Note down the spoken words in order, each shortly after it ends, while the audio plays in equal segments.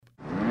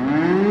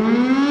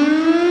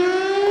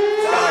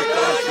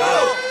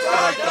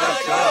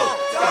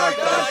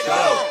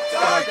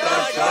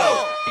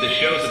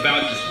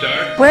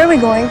Where are we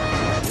going?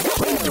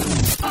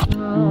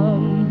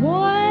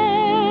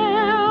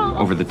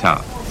 Over the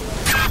top.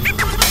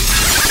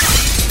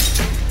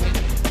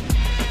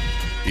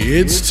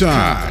 It's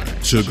time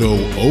to go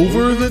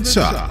over the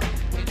top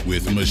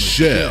with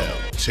Michelle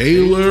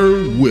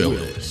Taylor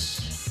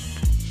Willis.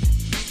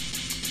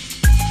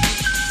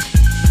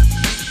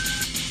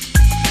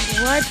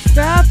 What's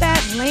up,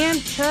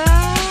 Atlanta?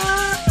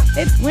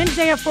 It's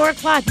Wednesday at 4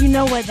 o'clock. You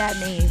know what that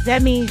means.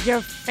 That means your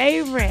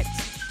favorite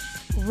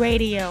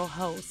radio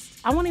host.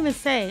 I won't even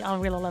say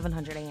on Real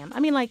 1100 AM. I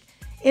mean, like,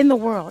 in the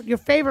world. Your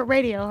favorite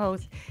radio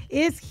host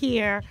is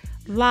here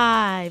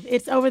live.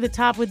 It's Over the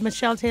Top with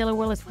Michelle Taylor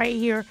Willis right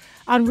here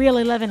on Real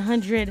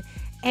 1100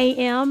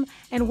 AM.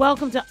 And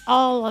welcome to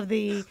all of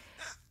the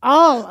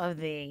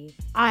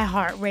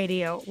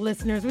iHeartRadio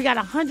listeners. We got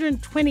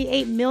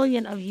 128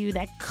 million of you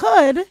that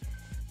could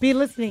be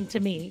listening to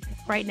me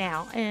right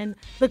now. And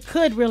the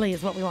could really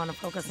is what we want to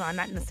focus on,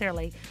 not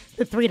necessarily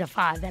the 3 to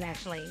 5 that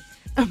actually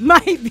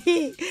might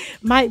be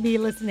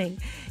listening.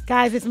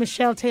 Guys, it's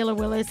Michelle Taylor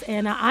Willis,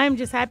 and I'm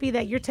just happy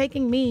that you're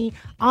taking me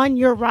on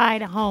your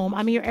ride home.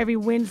 I'm here every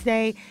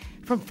Wednesday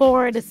from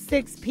 4 to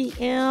 6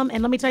 p.m.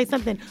 And let me tell you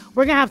something,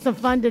 we're going to have some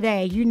fun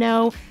today. You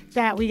know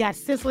that we got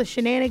Senseless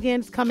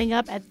Shenanigans coming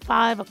up at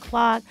 5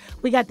 o'clock.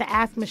 We got the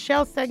Ask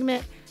Michelle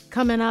segment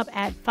coming up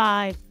at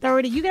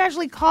 5:30. You can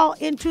actually call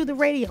into the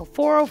radio,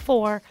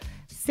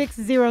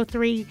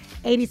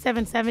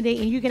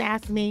 404-603-8770, and you can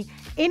ask me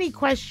any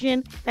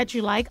question that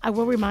you like. I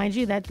will remind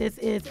you that this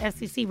is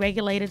FCC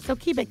regulated, so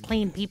keep it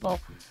clean, people,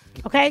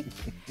 okay?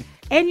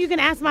 And you can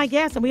ask my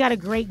guest, and we got a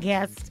great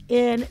guest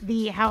in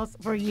the house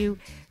for you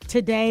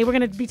today. We're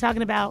going to be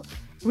talking about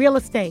real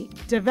estate,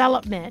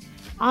 development,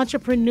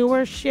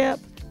 entrepreneurship,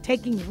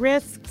 taking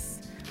risks,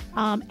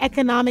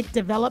 economic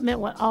development,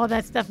 what all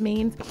that stuff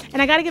means.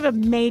 And I got to give a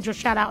major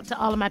shout out to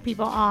all of my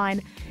people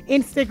on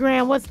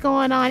Instagram. What's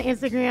going on,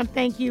 Instagram?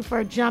 Thank you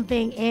for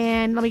jumping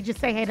in. Let me just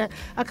say hey to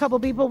a couple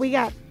people. We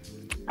got,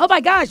 oh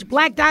my gosh,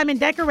 Black Diamond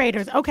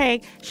Decorators.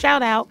 Okay,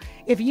 shout out.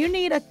 If you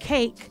need a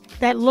cake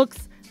that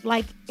looks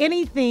like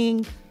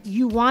anything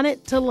you want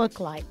it to look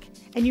like,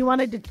 and you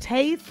want it to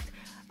taste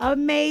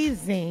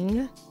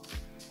amazing,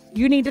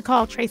 you need to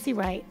call Tracy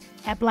Wright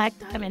at Black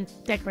Diamond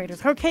Decorators.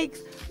 Her cakes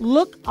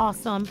look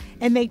awesome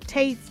and they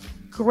taste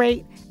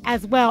great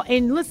as well.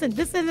 And listen,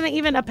 this isn't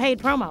even a paid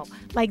promo.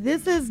 Like,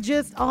 this is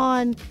just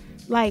on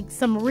like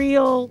some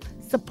real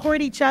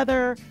support each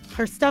other.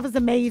 Her stuff is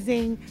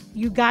amazing.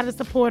 You got to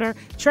support her.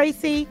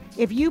 Tracy,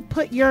 if you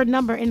put your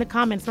number in the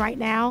comments right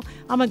now,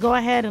 I'm going to go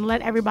ahead and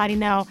let everybody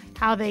know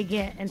how they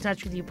get in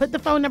touch with you. Put the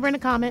phone number in the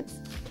comments.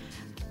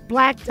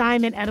 Black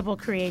Diamond Edible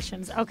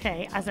Creations.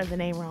 Okay, I said the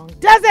name wrong.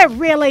 Does it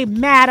really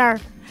matter?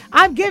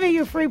 I'm giving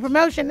you free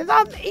promotion.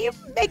 You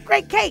make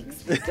great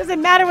cakes. Does it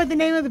matter what the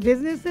name of the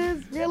business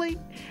is, really?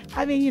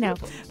 I mean, you know,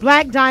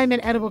 Black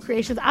Diamond Edible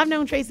Creations. I've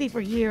known Tracy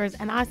for years,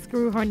 and I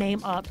screw her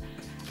name up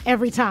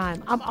every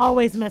time. I'm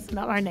always messing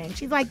up her name.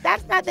 She's like,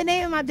 that's not the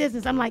name of my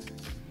business. I'm like,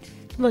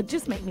 look,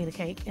 just make me the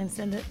cake and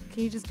send it.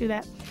 Can you just do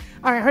that?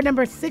 All right, her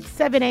number is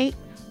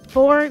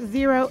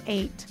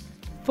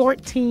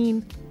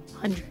 678-408-1400.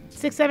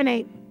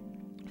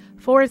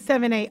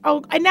 678-478.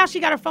 Oh, and now she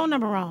got her phone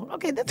number wrong.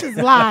 Okay, this is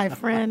live,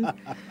 friend.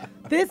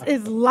 This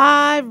is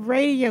live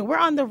radio. We're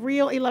on the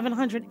Real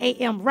 1100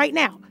 AM right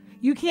now.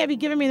 You can't be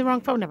giving me the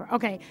wrong phone number.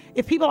 Okay,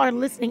 if people are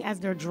listening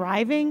as they're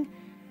driving,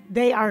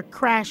 they are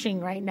crashing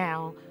right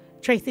now,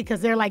 Tracy,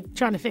 because they're like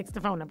trying to fix the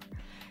phone number.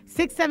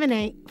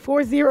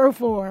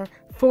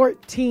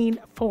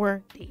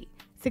 678-404-1440.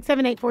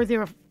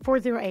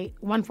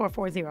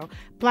 678-408-1440.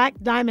 Black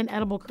Diamond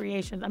Edible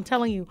Creations. I'm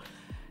telling you,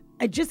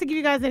 just to give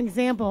you guys an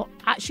example,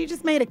 she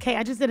just made a cake.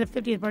 I just did a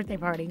 50th birthday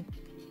party.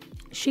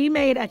 She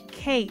made a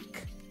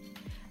cake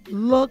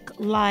look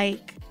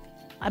like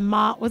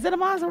was it a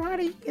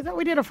Maserati? Is that what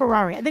we did? A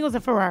Ferrari? I think it was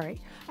a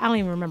Ferrari. I don't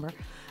even remember.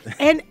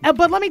 And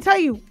but let me tell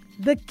you,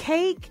 the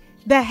cake,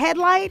 the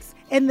headlights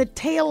and the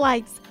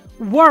taillights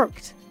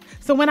worked.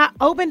 So when I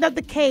opened up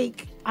the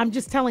cake, I'm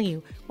just telling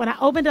you, when I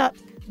opened up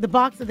the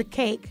box of the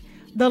cake,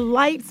 the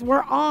lights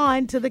were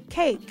on to the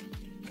cake.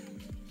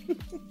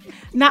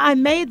 Now, I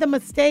made the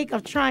mistake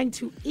of trying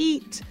to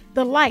eat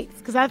the lights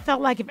because I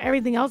felt like if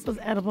everything else was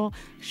edible,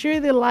 sure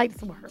the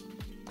lights were.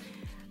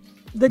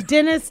 The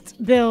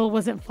dentist bill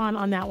wasn't fun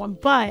on that one,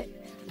 but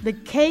the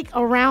cake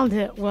around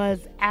it was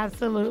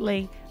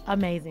absolutely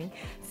amazing.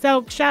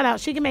 So shout out.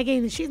 She can make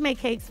anything. She's made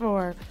cakes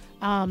for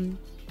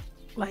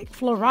like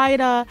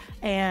Florida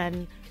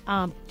and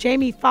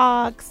Jamie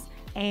Foxx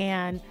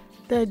and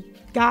the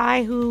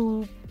guy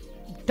who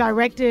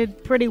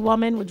directed Pretty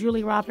Woman with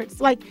Julie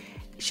Roberts. Like,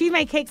 she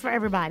made cakes for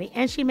everybody,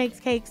 and she makes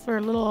cakes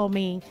for little old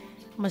me,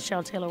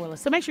 Michelle Taylor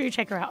Willis. So make sure you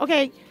check her out.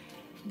 Okay,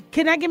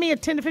 can I give me a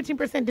 10 to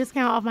 15%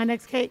 discount off my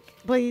next cake,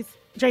 please?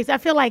 Tracy, I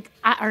feel like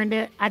I earned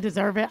it. I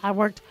deserve it. I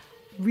worked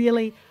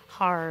really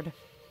hard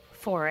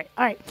for it.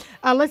 All right,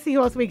 let's see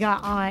who else we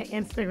got on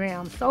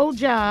Instagram.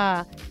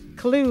 Soldier,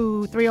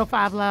 Clue,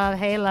 305 Love.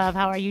 Hey, love,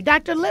 how are you?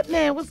 Dr.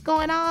 Lipman, what's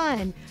going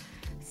on?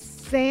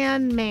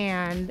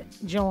 Sandman,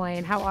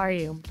 join. How are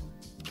you?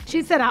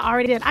 She said I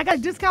already did. I got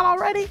a discount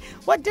already?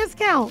 What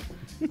discount?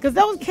 Because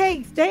those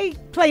cakes, they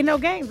play no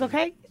games,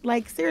 okay?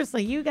 Like,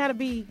 seriously, you got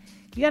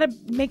to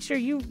make sure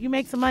you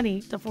make some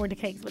money to afford the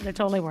cakes, but they're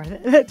totally worth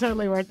it. They're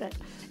totally worth it.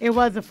 It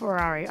was a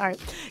Ferrari. All right.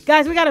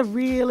 Guys, we got a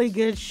really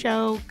good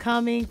show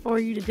coming for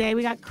you today.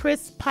 We got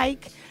Chris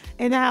Pike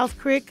in the house.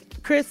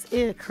 Chris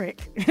is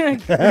Crick.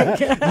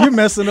 You're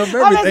messing up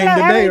everything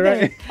today,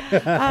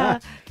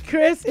 right?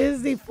 Chris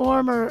is the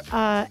former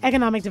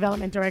Economic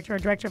Development Director, or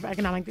Director of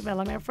Economic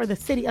Development for the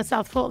City of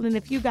South Fulton. And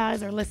if you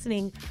guys are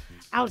listening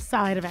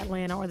outside of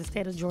Atlanta or the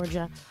state of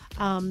Georgia,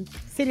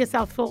 City of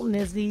South Fulton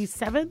is the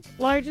 7th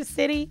largest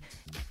city.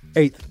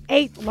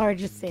 Eighth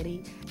largest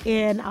city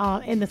in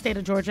the state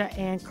of Georgia.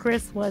 And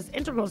Chris was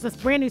integral. It's this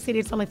brand new city.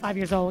 It's only 5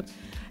 years old.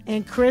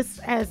 And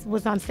Chris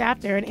was on staff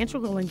there and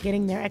integral in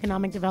getting their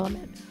economic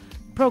development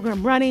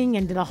program running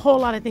and did a whole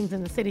lot of things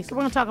in the city. So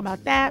we're going to talk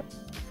about that.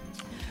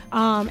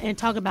 And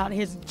talk about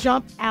his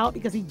jump out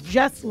because he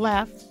just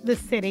left the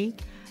city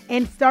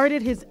and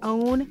started his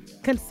own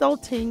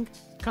consulting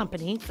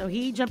company. So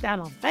he jumped out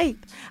on faith.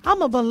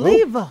 I'm a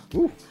believer.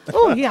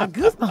 Oh, yeah,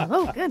 goosebumps.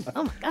 Oh, good.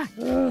 Oh, my God.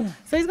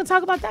 So he's going to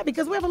talk about that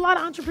because we have a lot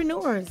of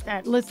entrepreneurs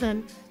that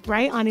listen,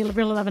 right, on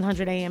Real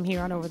 1100 AM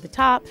here on Over the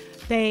Top.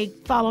 They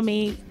follow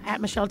me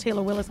at Michelle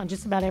Taylor Willis on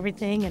just about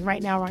everything. And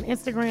right now we're on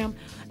Instagram.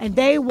 And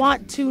they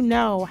want to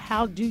know,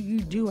 how do you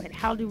do it?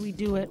 How do we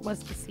do it?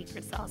 What's the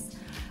secret sauce?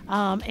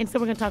 And so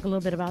we're going to talk a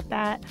little bit about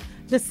that.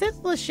 The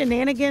senseless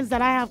shenanigans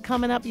that I have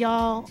coming up,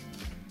 y'all,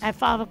 at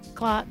 5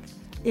 o'clock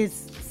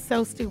is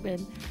so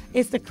stupid.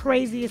 It's the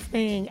craziest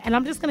thing. And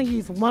I'm just going to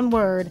use one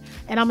word,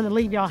 and I'm going to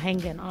leave y'all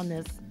hanging on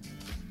this.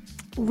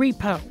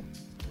 Repo.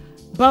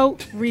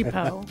 Boat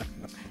repo.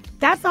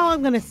 That's all I'm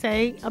going to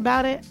say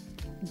about it.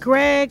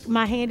 Greg,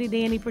 my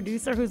handy-dandy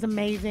producer, who's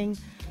amazing,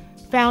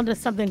 found us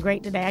something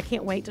great today. I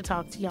can't wait to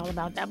talk to y'all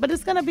about that. But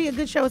it's going to be a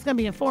good show. It's going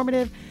to be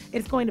informative.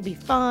 It's going to be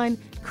fun.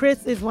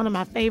 Chris is one of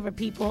my favorite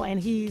people, and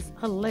he's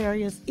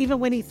hilarious, even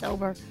when he's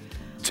sober.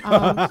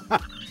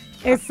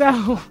 And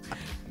so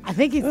I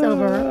think he's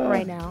sober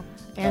right now.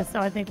 And so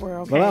I think we're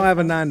okay. Well, I don't have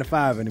a 9 to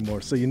 5 anymore,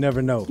 so you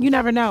never know. You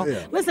never know.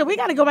 Yeah. Listen, we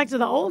got to go back to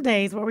the old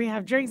days where we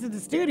have drinks in the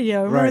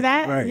studio. Remember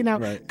that? Right, you know,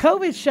 right.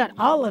 COVID shut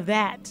all of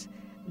that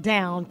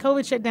down.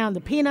 COVID shut down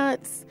the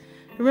peanuts.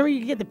 Remember,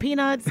 you could get the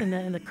peanuts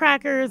and the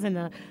crackers and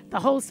the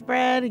whole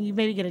spread, and you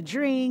maybe get a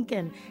drink.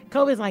 And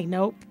COVID's like,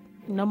 nope,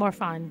 no more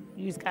fun.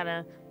 You just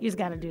gotta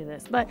do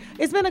this. But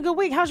it's been a good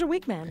week. How's your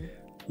week, man?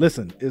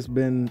 Listen, it's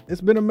been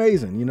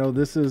amazing. You know,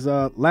 this is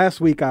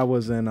last week I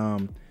was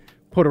in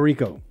Puerto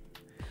Rico.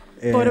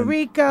 Puerto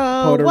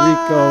Rico.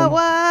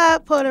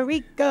 Puerto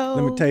Rico.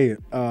 Let me tell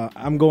you,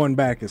 I'm going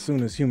back as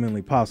soon as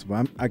humanly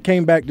possible. I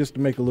came back just to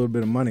make a little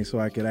bit of money so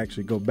I could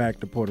actually go back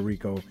to Puerto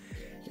Rico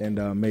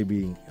and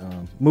maybe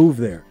move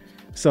there.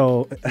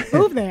 So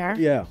move there?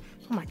 Yeah.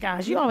 Oh my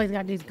gosh, you always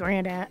got these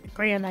grand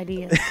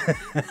ideas.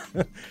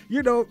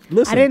 You know,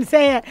 listen. I didn't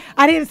say it.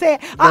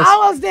 I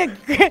almost did.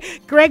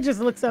 Greg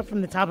just looks up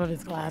from the top of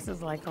his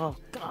glasses like, oh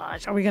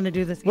gosh, are we going to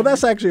do this again? Well,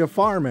 that's actually a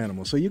farm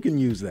animal, so you can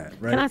use that,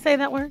 right? Can I say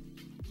that word?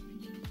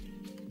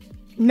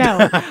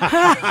 No.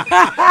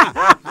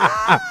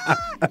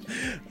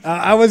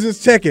 I was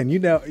just checking. You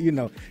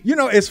know.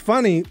 It's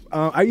funny.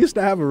 I used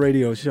to have a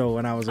radio show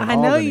when I was in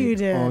Albany. I know you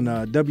did. On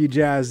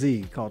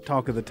WJIZ called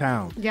Talk of the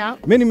Town. Yeah.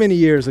 Many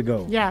years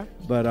ago. Yeah.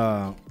 But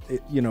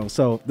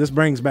so this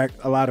brings back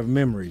a lot of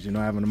memories. You know,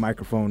 having a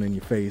microphone in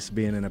your face,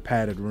 being in a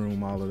padded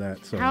room, all of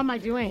that. So how am I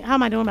doing?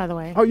 By the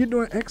way? Oh, you're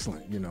doing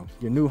excellent. You know,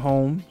 your new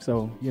home.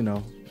 So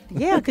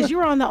Yeah, because you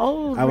were on the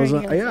old. I was.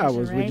 Radio I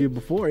was station, with you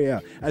before.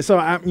 Yeah. So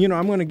I'm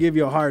going to give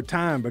you a hard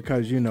time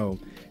because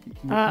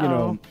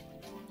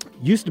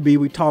used to be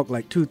we talked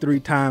like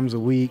 2-3 times a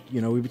week. You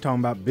know, we'd be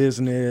talking about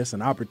business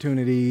and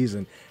opportunities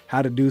and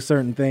how to do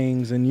certain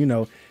things, and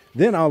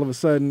then all of a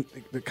sudden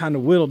it kind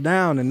of whittled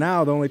down, and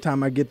now the only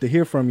time I get to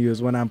hear from you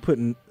is when I'm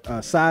putting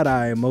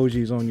side-eye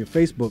emojis on your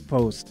Facebook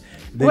post.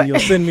 Then You'll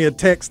send me a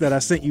text that I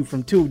sent you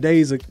from 2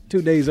 days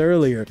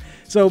earlier.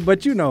 So,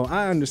 but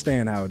I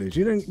understand how it is.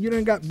 You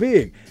didn't got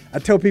big. I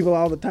tell people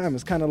all the time,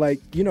 it's kind of like,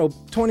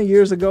 20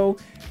 years ago,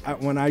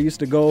 when I used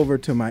to go over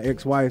to my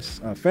ex-wife's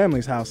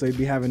family's house, they'd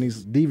be having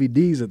these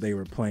DVDs that they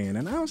were playing.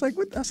 And I was like,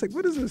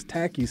 what is this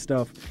tacky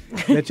stuff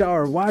that y'all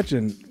are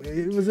watching?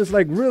 It was just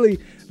like really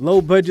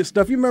low budget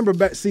stuff. You remember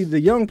the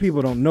young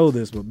people don't know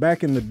this, but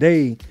back in the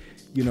day,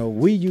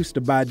 we used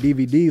to buy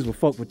DVDs where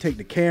folk would take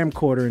the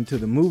camcorder into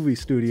the movie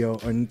studio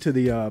or into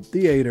the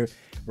theater,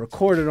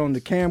 record it on the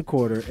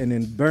camcorder, and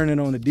then burn it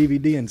on the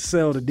DVD and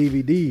sell the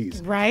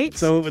DVDs. Right.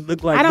 So it would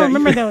look like I don't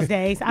remember those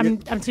days. I'm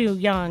too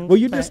young. Well,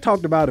 you just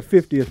talked about a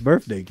 50th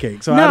birthday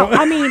cake. So no,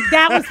 I mean,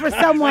 that was for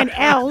someone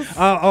else.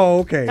 Oh,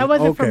 okay. That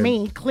wasn't for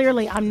me.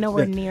 Clearly, I'm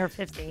nowhere near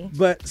 50.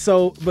 But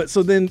so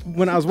then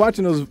when I was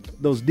watching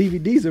those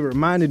DVDs, it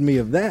reminded me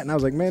of that, and I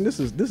was like, man, this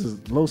is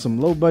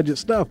some low budget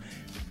stuff.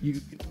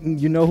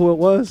 You know who it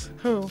was?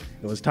 Who?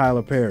 It was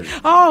Tyler Perry.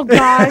 Oh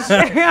gosh!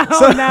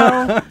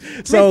 No,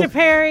 Mr.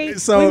 Perry.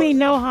 We mean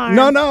no harm.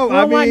 No.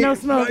 I want no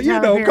smoke.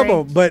 Come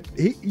on. But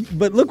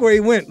look where he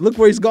went. Look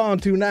where he's gone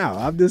to now.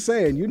 I'm just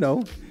saying.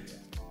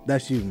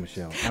 That's you,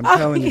 Michelle. I'm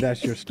telling you,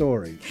 that's your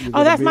story.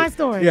 That's my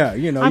story. Yeah,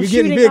 you're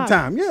getting big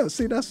time. Yeah,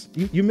 see, that's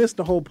you missed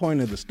the whole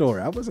point of the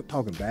story. I wasn't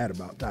talking bad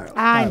about Tyler.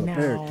 I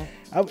know.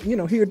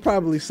 Perry. He would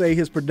probably say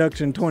his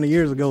production 20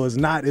 years ago is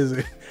not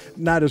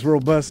as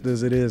robust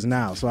as it is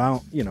now. So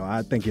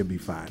I think he'll be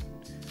fine.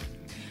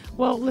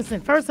 Well,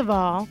 listen, first of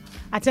all,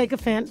 I take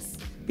offense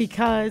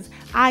because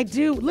I've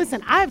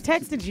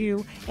texted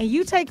you and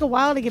you take a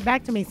while to get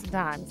back to me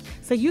sometimes.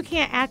 So you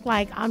can't act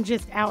like I'm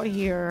just out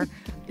here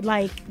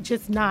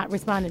just not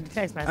responding to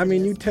text messages. I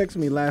mean, you texted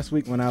me last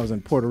week when I was in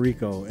Puerto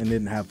Rico and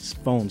didn't have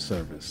phone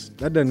service.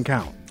 That doesn't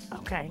count.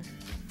 Okay.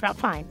 Felt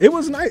fine. It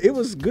was nice. It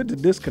was good to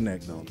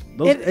disconnect, though.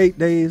 Those 8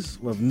 days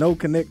of no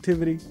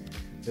connectivity,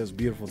 it was a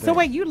beautiful thing. So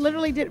wait, you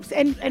literally did,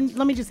 and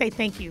let me just say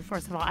thank you,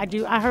 first of all.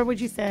 I heard what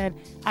you said.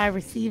 I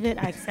receive it.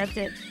 I accept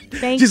it.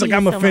 Thank you. She's like,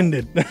 I'm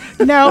offended.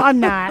 No, I'm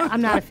not.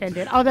 I'm not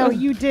offended. Although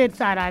you did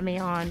side-eye me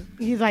on.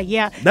 He's like,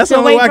 yeah. That's the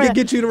only way I could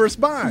get you to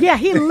respond. Yeah,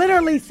 he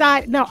literally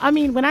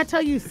when I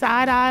tell you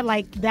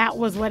side-eye, that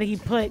was what he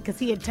put, because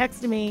he had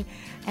texted me.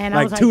 And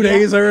I was like, 2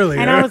 days earlier.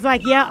 And I was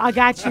like, yeah, I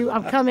got you.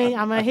 I'm coming.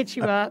 I'm going to hit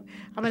you up.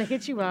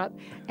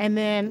 And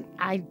then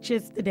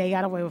the day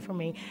got away from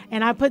me.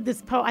 And I put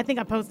this I think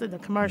I posted the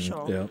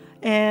commercial. Yeah.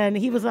 And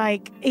he was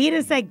like, he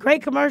didn't say,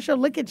 great commercial.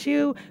 Look at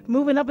you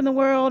moving up in the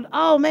world.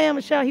 Oh, man,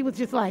 Michelle. He was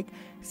just like,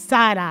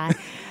 side eye.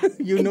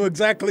 You knew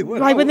exactly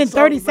what I was within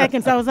 30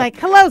 seconds, I was like,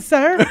 hello,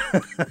 sir.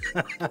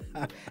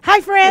 Hi,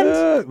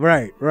 friend.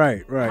 Right.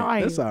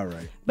 That's all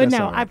right. But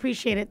no, I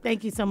appreciate it.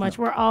 Thank you so much.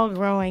 We're all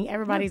growing.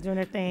 Everybody's doing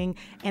their thing.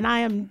 And I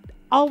am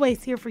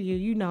always here for you.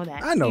 You know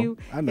that. I know.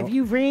 If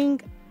you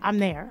ring, I'm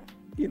there.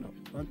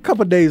 A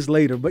couple days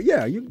later, but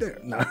yeah, you're there.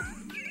 No.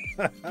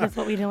 That's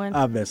what we're doing.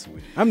 I'm messing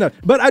with you. I'm not.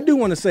 But I do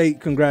want to say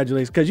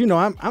congratulations, because,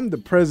 I'm the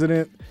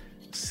president,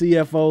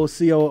 CFO,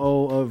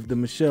 COO of the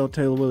Michelle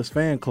Taylor Willis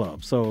fan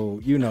club.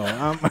 So,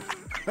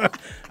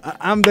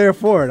 I'm there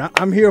for it.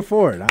 I'm here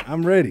for it.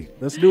 I'm ready.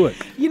 Let's do it.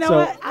 You know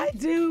what? I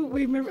do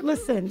remember.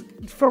 Listen,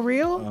 for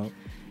real,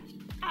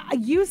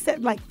 you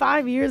said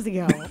 5 years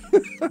ago,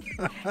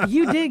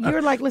 you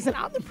were like, listen,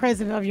 I'm the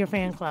president of your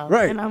fan club.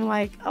 Right. And I'm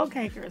like,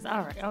 okay, Chris.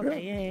 All right.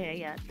 Okay.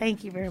 Yeah.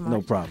 Thank you very much.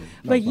 No problem.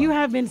 You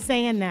have been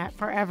saying that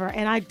forever.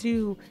 And I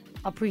do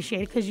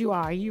appreciate it, because you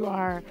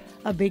are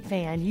a big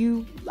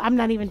fan. I'm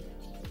not even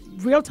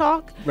real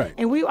talk. Right.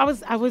 And I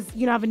was I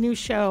have a new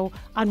show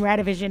on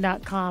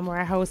radivision.com where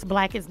I host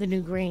Black is the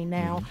New Green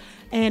now. Mm-hmm.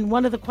 And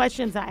one of the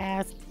questions I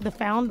asked the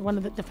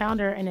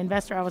founder and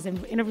investor I was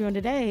interviewing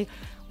today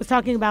was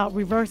talking about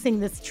reversing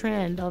this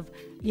trend of,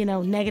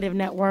 negative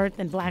net worth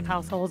and Black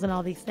households and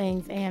all these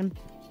things. And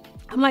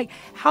I'm like,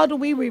 how do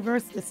we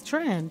reverse this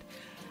trend?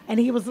 And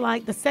he was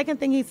like, the second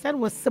thing he said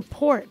was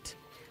support.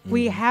 Mm-hmm.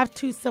 We have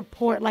to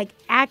support,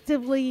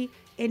 actively,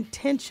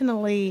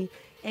 intentionally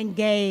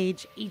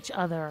engage each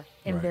other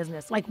in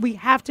business. We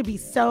have to be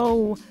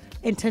so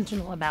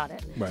intentional about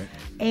it. Right.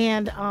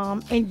 And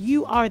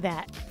you are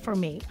that for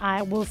me.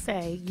 I will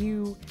say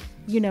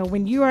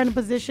when you are in a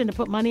position to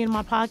put money in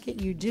my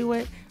pocket, you do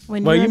it.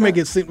 When make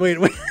it seem, wait.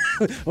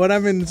 When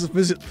I'm in this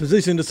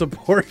position to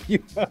support you.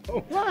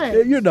 What?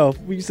 When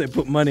you say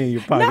put money in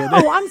your pocket.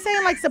 No, I'm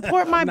saying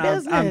support my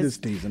business. I'm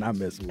just teasing. I'm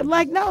messing with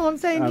you. No, I'm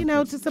saying,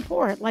 to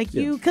support.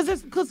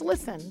 Because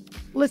listen,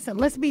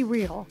 let's be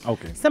real.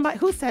 Okay. Somebody,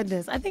 who said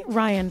this? I think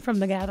Ryan from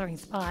The Gathering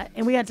Spot,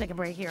 and we got to take a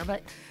break here,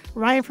 but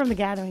Ryan from The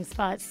Gathering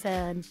Spot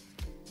said,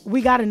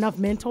 we got enough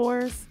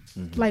mentors.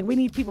 Mm-hmm. We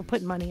need people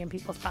putting money in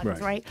people's pockets,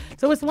 right?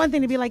 So it's one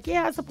thing to be like,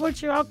 yeah, I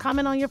support you. I'll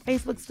comment on your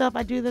Facebook stuff.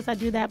 I do this, I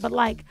do that. But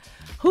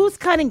who's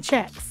cutting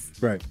checks?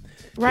 Right.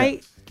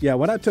 Right? Yeah,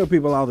 what I tell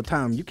people all the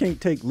time, you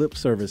can't take lip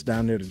service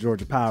down there to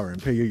Georgia Power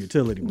and pay your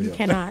utility bill. You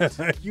cannot.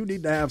 You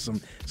need to have some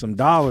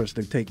dollars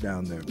to take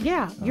down there.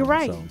 Yeah, you're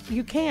right. So.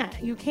 You can't.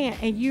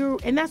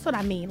 And that's what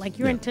I mean.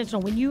 You're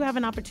intentional. When you have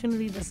an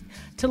opportunity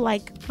to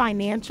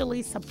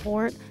financially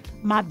support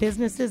my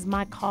businesses,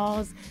 my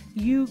cause,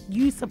 you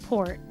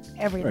support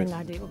everything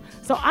I do.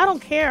 So I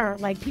don't care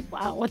people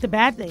what the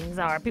bad things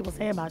are people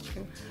say about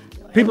you.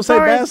 People say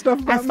bad stuff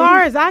about me? As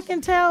far as I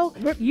can tell,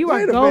 you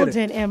are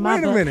golden in my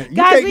book. Wait a minute.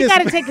 Guys, we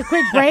got to take a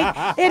quick break.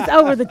 It's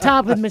Over the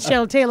Top with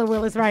Michelle Taylor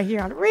Willis right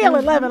here on Real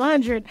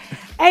 1100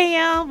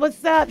 AM.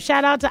 What's up?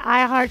 Shout out to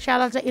iHeart.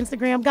 Shout out to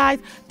Instagram. Guys,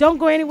 don't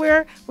go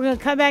anywhere. We're going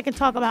to come back and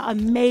talk about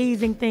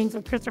amazing things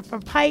with Christopher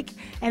Pike.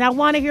 And I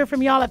want to hear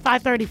from y'all at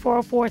 530,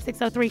 404,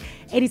 603,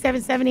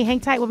 8770.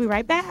 Hang tight. We'll be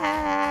right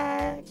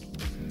back.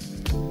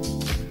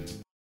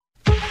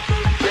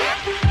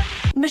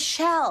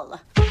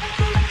 Michelle.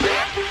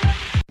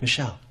 Kick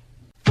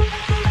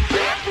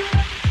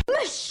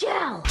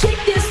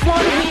this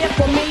one here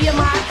for me and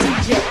my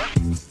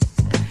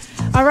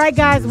DJ. All right,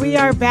 guys, we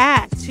are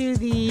back to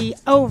the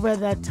Over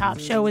the Top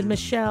show with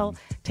Michelle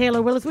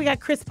Taylor Willis. We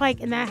got Chris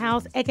Pike in that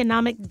house,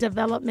 economic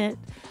development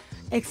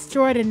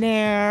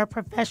extraordinaire,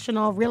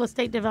 professional, real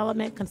estate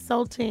development,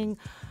 consulting,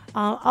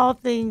 all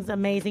things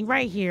amazing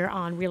right here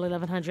on Real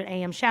 1100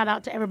 AM. Shout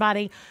out to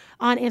everybody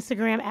on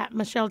Instagram at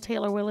Michelle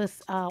Taylor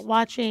Willis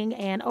watching,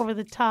 and Over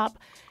the Top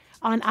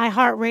on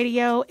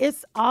iHeartRadio.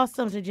 It's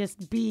awesome to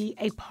just be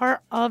a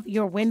part of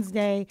your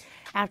Wednesday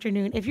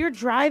afternoon. If you're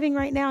driving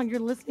right now and you're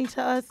listening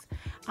to us,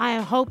 I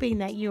am hoping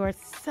that you are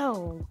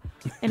so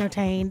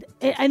entertained.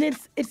 And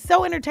it's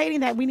so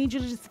entertaining that we need you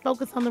to just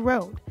focus on the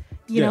road.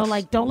 You know,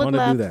 like don't look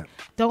left,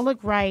 don't look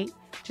right.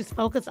 Just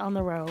focus on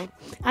the road.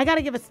 I got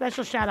to give a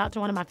special shout out to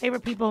one of my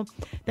favorite people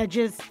that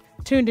just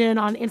tuned in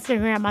on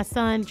Instagram, my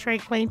son, Trey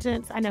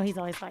Quaintance. I know he's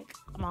always like,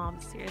 Mom,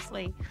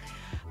 seriously.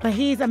 But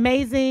he's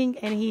amazing,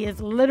 and he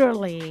is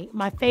literally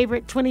my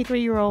favorite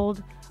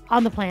 23-year-old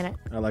on the planet.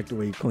 I like the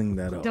way you cleaned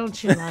that up.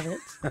 Don't you love it?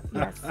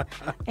 Yes.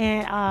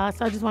 And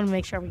so I just want to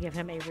make sure we give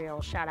him a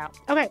real shout out.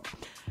 Okay.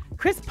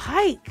 Chris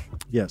Pike.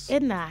 Yes.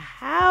 In the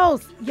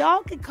house.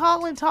 Y'all can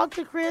call and talk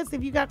to Chris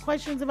if you got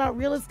questions about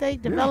real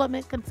estate,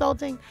 development,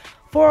 consulting.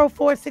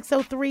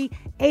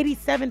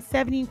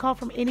 404-603-8770. You can call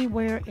from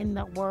anywhere in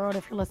the world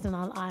if you're listening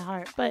on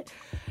iHeart. But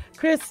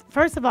Chris,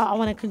 first of all, I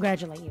want to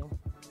congratulate you.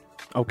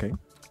 Okay.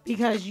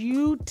 Because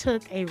you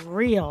took a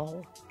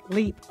real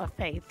leap of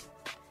faith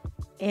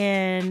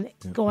in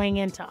going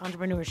into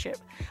entrepreneurship.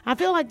 I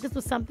feel like this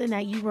was something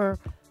that you were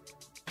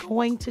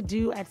going to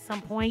do at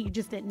some point. You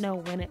just didn't know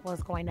when it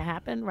was going to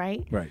happen,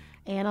 right? Right.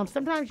 And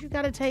sometimes you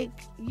got to take,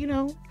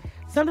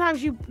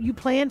 sometimes you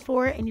plan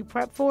for it and you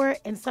prep for it,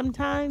 and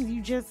sometimes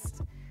you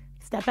just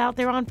step out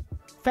there on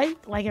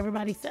faith, like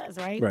everybody says,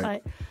 right?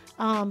 But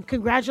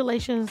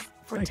congratulations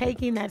for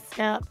taking that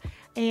step.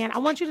 And I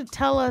want you to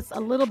tell us a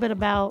little bit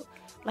about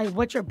like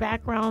what your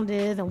background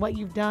is and what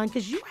you've done,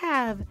 because you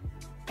have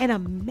an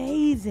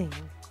amazing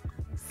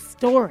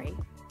story.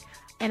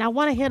 And I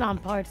want to hit on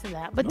parts of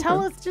that. But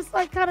tell us, just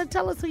like kind of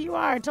tell us who you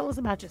are. Tell us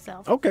about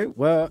yourself. Okay.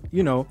 Well,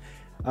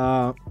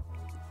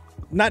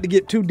 not to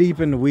get too deep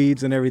in the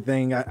weeds and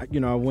everything,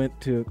 I went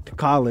to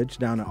college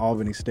down at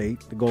Albany State,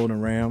 the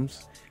Golden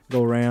Rams.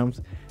 Go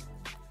Rams.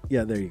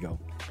 Yeah, there you go.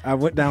 I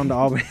went down to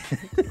Albany.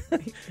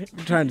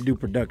 I'm trying to do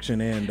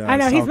production and I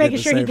know he's making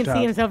sure he can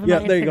see himself in my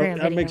Instagram there you go.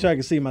 video. I make sure I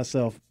can see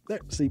myself.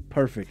 See,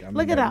 perfect.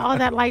 Look at that, all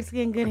that light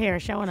skin, good hair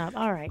showing up.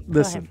 All right,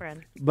 listen, go ahead,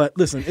 friend. But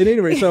listen, at any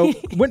rate, so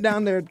went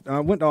down there.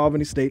 Went to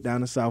Albany State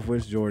down in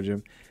Southwest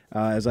Georgia.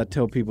 As I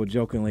tell people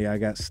jokingly, I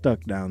got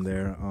stuck down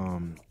there,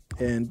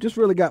 and just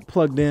really got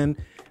plugged in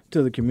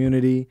to the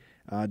community.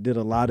 Did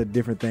a lot of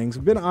different things.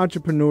 Been an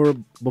entrepreneur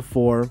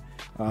before,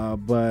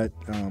 but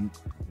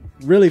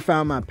really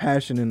found my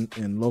passion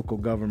in local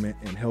government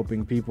and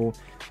helping people.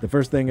 The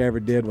first thing I ever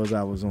did was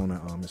I was on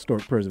a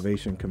Historic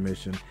Preservation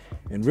Commission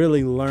and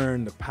really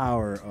learned the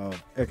power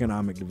of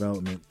economic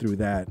development through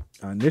that.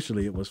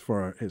 Initially, it was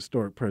for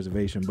historic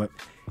preservation, but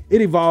it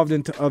evolved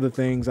into other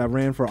things. I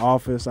ran for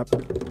office.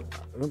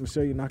 Let me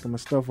show you knocking my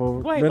stuff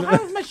over. Wait,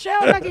 how's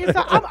Michelle knocking your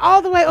stuff? I'm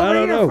all the way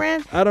over here,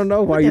 friend. I don't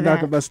know why you're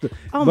knocking my stuff.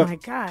 Oh, my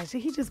gosh.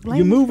 He just blamed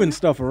You're moving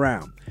stuff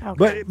around.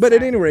 Okay, but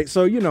at any rate,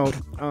 so,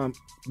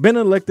 been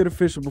an elected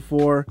official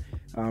before,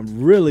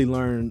 really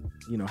learned,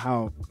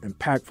 how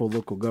impactful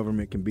local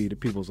government can be to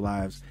people's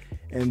lives,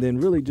 and then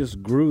really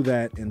just grew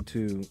that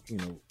into,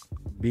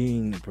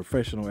 being a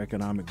professional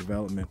economic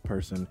development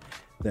person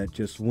that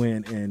just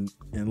went and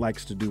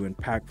likes to do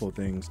impactful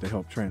things to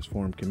help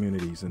transform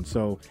communities. And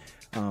so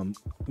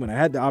when I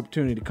had the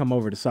opportunity to come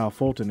over to South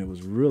Fulton, it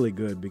was really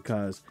good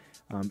because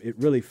it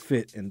really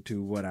fit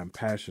into what I'm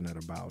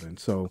passionate about. And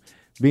so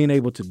being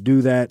able to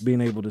do that,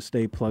 being able to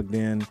stay plugged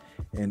in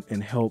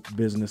and help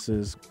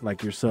businesses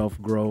like yourself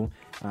grow.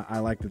 I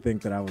like to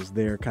think that I was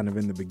there kind of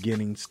in the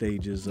beginning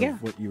stages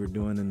of what you were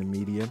doing in the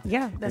media.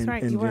 Yeah, that's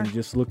right. And then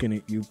just looking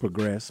at you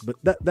progress. But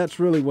that's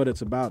really what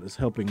it's about, is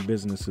helping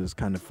businesses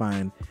kind of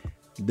find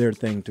their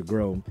thing to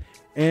grow.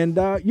 And,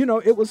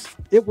 it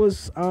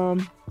was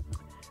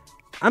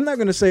I'm not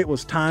going to say it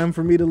was time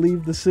for me to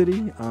leave the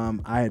city.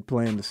 I had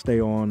planned to stay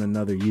on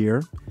another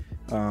year,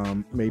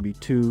 maybe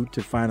 2,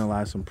 to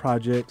finalize some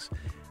projects.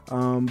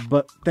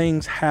 But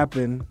things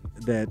happen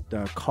that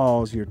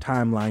cause your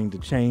timeline to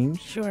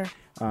change. Sure.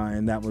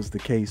 And that was the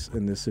case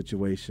in this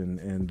situation.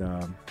 And,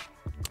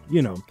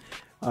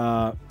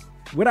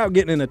 without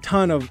getting in a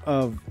ton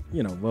of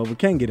we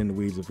can get in the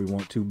weeds if we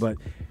want to, but,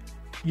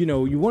 you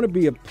want to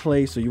be a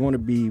place, or you want to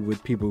be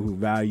with people who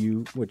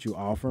value what you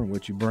offer and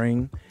what you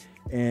bring.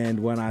 And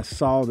when I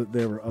saw that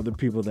there were other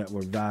people that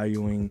were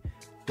valuing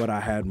what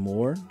I had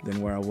more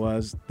than where I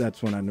was,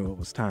 that's when I knew it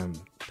was time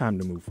to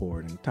move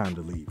forward and time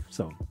to leave.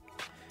 So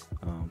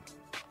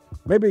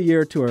maybe a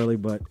year too early,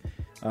 but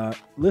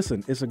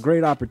listen, it's a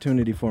great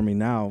opportunity for me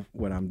now,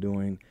 what I'm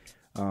doing.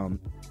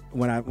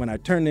 When I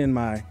turned in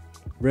my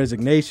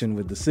resignation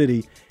with the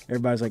city,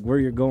 everybody's like, where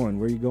you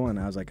going?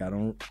 I was like, I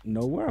don't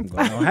know where I'm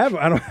going. I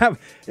don't have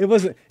it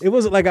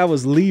wasn't like I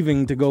was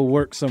leaving to go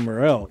work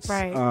somewhere else.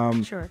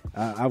 Right. Sure.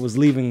 I was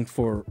leaving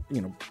for,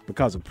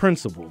 because of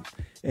principle.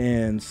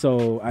 And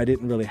so I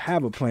didn't really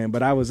have a plan,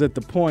 but I was at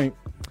the point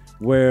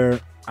where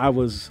I'd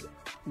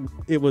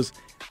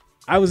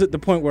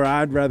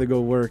rather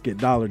go work at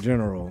Dollar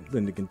General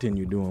than to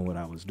continue doing what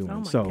I was doing. Oh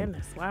my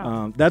goodness.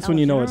 Wow. That's when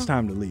you know it's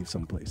time to leave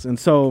someplace. And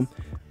so,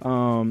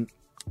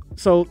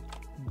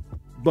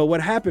 but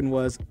what happened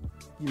was,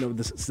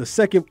 the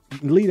second,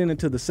 leading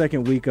into the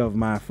second week of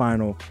my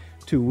final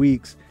 2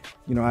 weeks,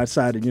 I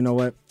decided, you know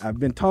what, I've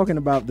been talking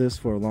about this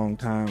for a long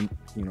time.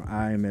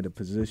 I am at a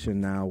position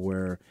now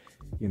where,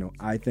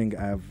 I think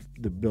I've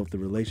built the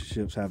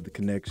relationships, have the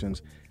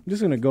connections. I'm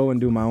just going to go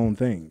and do my own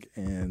thing.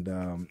 And,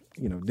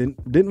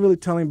 didn't really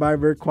tell anybody,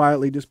 very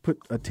quietly, just put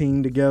a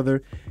team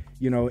together.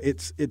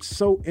 It's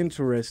so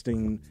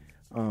interesting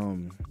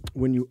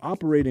when you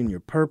operate in your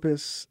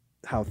purpose,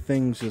 how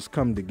things just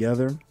come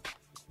together.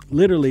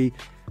 Literally,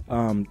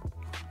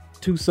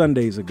 2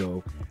 Sundays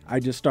ago, I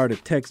just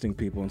started texting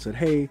people and said,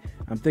 hey,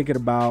 I'm thinking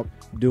about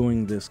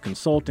doing this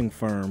consulting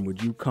firm.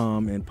 Would you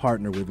come and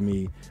partner with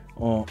me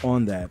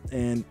on that?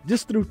 And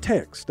just through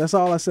text, that's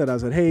all I said. I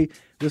said, hey,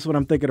 this is what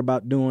I'm thinking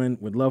about doing.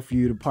 Would love for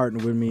you to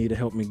partner with me to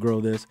help me grow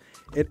this.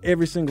 And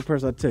every single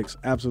person I text,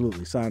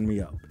 absolutely, sign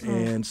me up.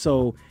 And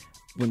so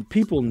when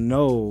people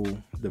know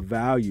the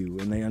value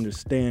and they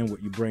understand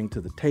what you bring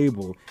to the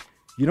table,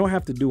 you don't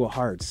have to do a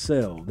hard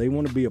sell. They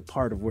want to be a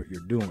part of what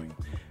you're doing.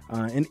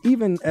 And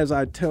even as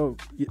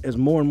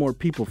more and more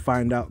people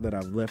find out that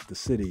I've left the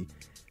city,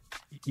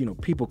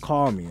 people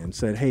call me and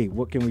said, hey,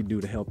 what can we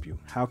do to help you?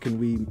 How can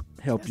we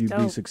help you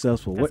be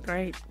successful? That's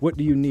great. What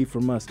do you need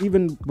from us?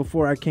 Even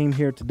before I came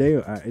here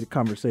today, I had a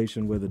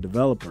conversation with a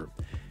developer.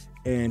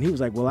 And he was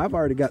like, well, I've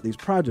already got these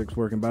projects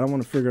working, but I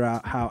want to figure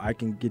out how I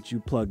can get you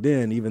plugged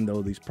in, even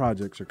though these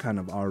projects are kind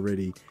of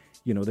already,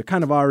 they're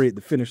kind of already at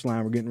the finish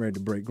line. We're getting ready to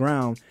break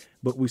ground,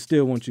 but we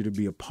still want you to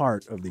be a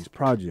part of these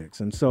projects.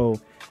 And so,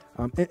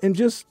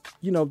 just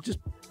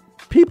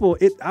people,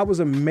 I was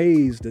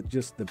amazed at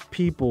just the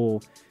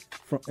people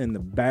in the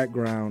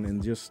background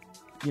and just,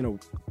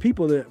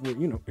 people that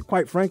were,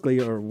 quite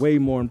frankly, are way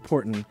more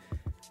important.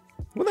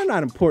 Well, they're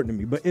not important to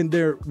me, but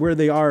where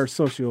they are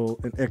social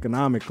and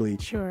economically,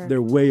 sure,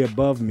 they're way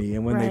above me.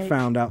 And when right. they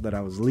found out that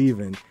I was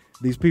leaving,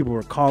 these people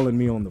were calling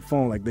me on the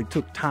phone. Like, they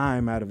took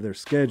time out of their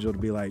schedule to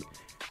be like,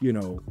 we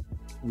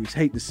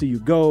hate to see you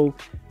go,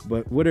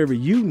 but whatever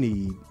you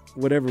need,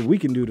 whatever we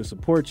can do to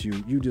support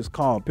you, you just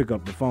pick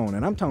up the phone.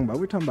 And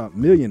we're talking about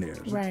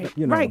millionaires. Right,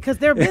 right, because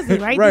they're busy,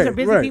 right? Right, these are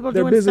busy right. people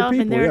They're doing busy stuff,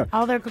 people, and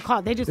all they're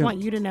called. They just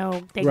want you to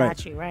know they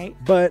got you, right?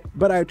 But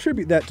I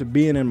attribute that to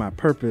being in my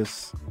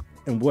purpose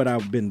and what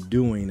I've been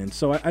doing. And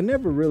so I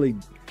never really,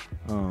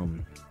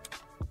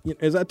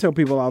 as I tell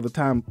people all the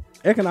time,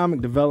 economic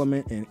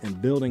development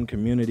and building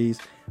communities,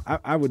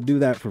 I would do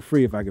that for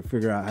free if I could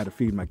figure out how to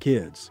feed my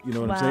kids. You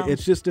know what I'm saying?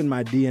 It's just in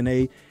my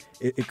DNA.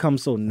 It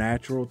comes so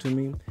natural to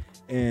me.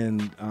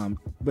 And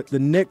but the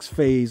next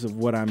phase of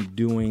what I'm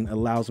doing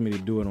allows me to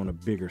do it on a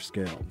bigger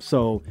scale.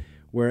 So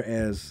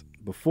whereas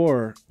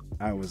before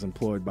I was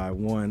employed by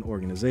one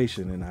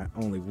organization and I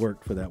only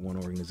worked for that one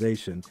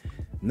organization,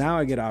 now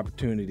I get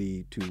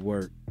opportunity to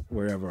work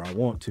wherever I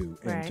want to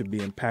and to be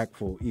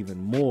impactful even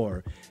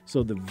more.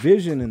 So the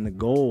vision and the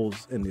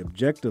goals and the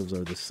objectives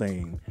are the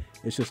same.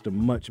 It's just a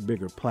much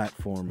bigger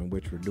platform in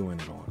which we're doing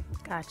it on.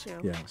 Got you.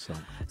 Yeah.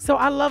 So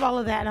I love all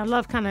of that, and I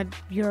love kind of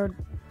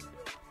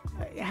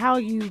how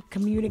you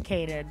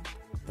communicated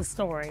the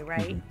story,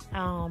 right?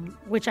 Mm-hmm.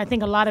 Which I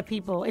think a lot of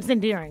people, it's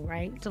endearing,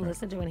 right, to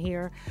listen to and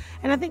hear.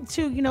 And I think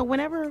too,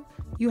 whenever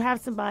you have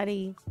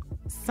somebody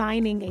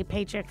signing a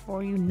paycheck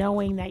for you,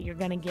 knowing that you're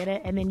going to get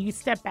it, and then you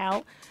step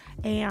out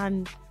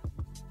and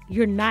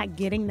you're not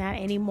getting that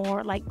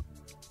anymore, like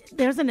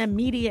there's an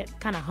immediate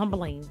kind of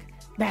humbling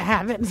that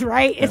happens,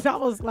 right? Yeah. It's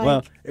almost like...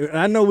 Well,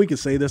 I know we can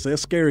say this,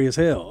 it's scary as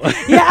hell.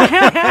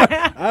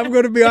 Yeah. I'm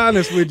going to be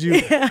honest with you.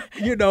 Yeah.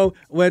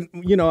 When,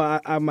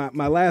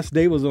 my last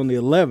day was on the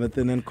 11th,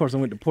 and then, of course, I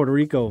went to Puerto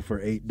Rico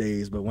for 8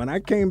 days. But when I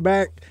came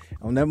back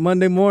on that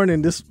Monday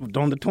morning,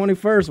 on the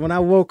 21st, when I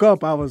woke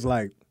up, I was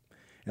like,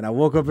 and I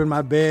woke up in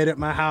my bed at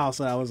my house,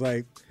 and I was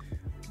like,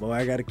 boy,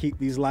 I got to keep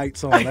these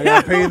lights on. I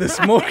got to pay this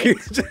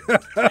mortgage.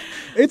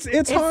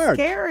 It's hard. It's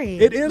scary.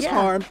 It is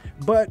hard,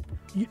 but...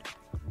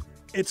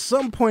 at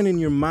some point in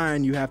your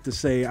mind, you have to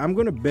say, I'm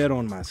going to bet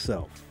on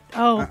myself.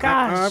 Oh,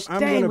 gosh.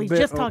 I'm we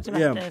just talked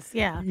about this.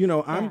 Yeah.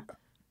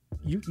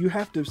 You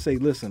have to say,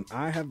 listen,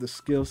 I have the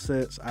skill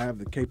sets, I have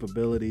the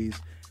capabilities,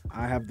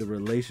 I have the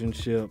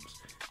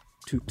relationships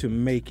to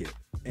make it.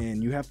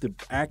 And you have to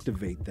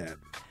activate that.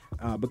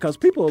 Because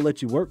people will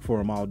let you work for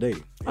them all day.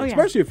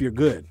 Especially if you're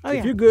good.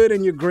 If you're good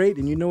and you're great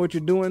and you know what you're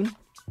doing,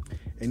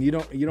 and you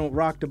don't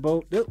rock the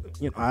boat.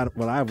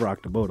 I've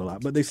rocked the boat a lot,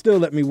 but they still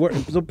let me work.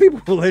 So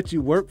people will let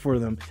you work for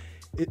them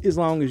as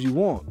long as you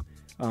want.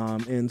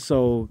 But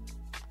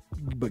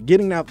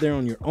getting out there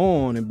on your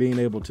own and being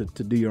able to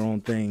do your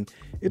own thing,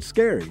 it's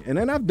scary. And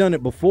then I've done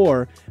it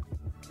before,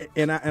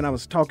 and I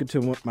was talking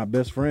to my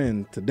best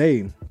friend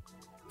today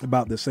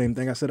about the same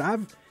thing. I said,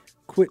 I've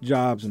quit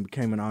jobs and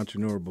became an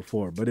entrepreneur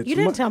before, but you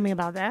didn't tell me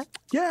about that.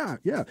 Yeah.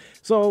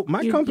 So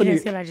my company. You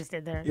didn't see what I just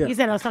did there. Yeah. You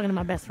said I was talking to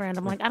my best friend.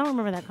 I'm like, I don't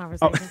remember that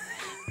conversation.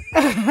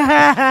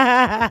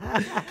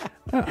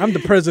 I'm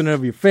the president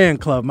of your fan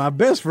club. My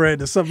best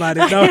friend is somebody.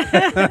 No.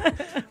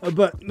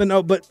 but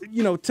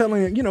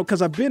telling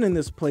because I've been in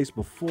this place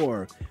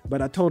before,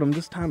 but I told him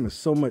this time is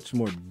so much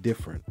more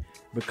different.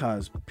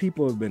 because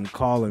people have been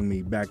calling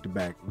me back to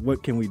back.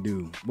 What can we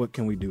do? What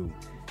can we do?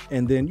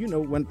 And then,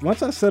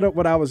 once I set up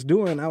what I was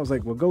doing, I was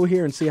like, well, go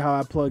here and see how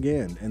I plug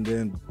in. And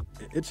then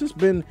it's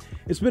been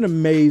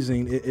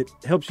amazing. It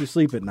helps you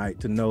sleep at night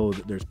to know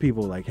that there's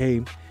people like,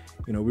 hey,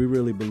 we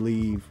really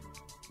believe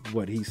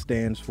what he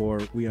stands for.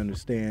 We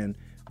understand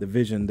the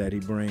vision that he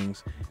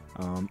brings.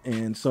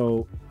 And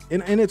so,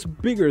 and it's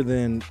bigger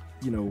than,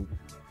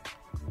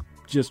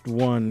 just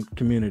one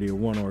community or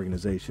one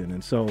organization.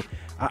 And so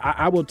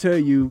I will tell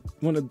you,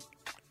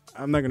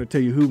 I'm not going to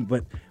tell you who,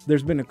 but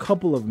there's been a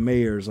couple of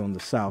mayors on the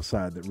South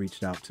Side that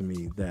reached out to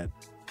me that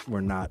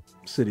were not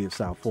City of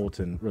South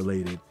Fulton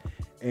related.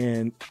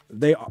 And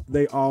they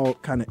all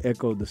kind of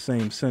echoed the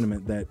same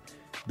sentiment that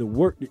the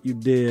work that you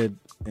did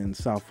in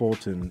South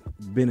Fulton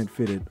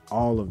benefited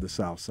all of the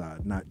South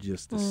Side, not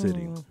just the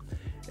city.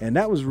 And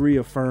that was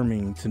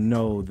reaffirming to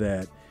know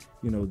that,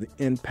 the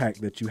impact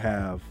that you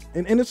have.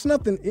 And it's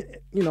nothing,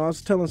 I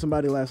was telling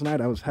somebody last night,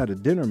 had a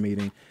dinner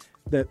meeting,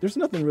 that there's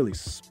nothing really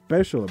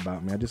special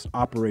about me. I just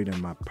operate in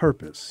my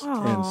purpose.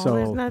 Oh, and so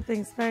there's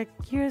nothing special.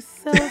 You're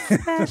so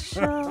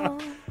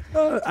special.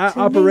 I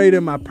operate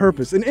in my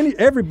purpose. And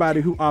everybody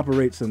who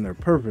operates in their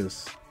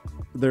purpose,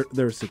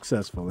 they're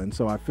successful. And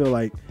so I feel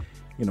like,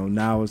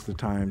 now is the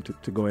time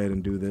to go ahead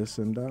and do this.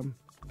 And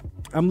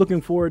I'm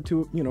looking forward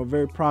to, a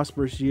very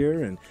prosperous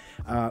year. And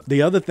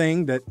the other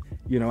thing that,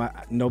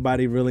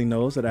 nobody really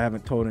knows that I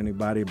haven't told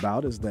anybody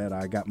about is that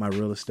I got my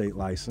real estate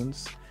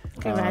license.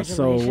 Congratulations.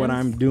 So what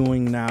I'm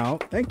doing now,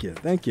 thank you.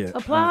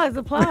 Applause.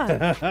 Look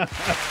at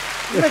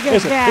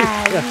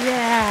that.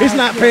 Yeah. He's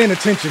not paying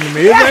attention to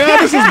me. He's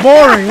like, this is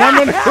boring. I'm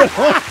going to get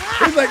on.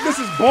 He's like, this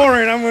is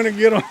boring. I'm going to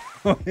get on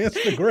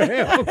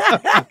Instagram.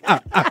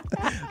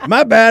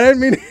 My bad. I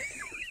didn't mean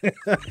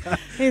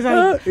He's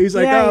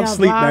like, I'll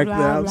sleep back there.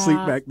 I'll sleep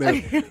back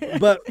there.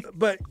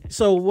 But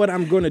so what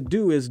I'm going to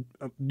do is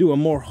do a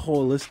more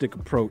holistic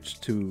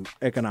approach to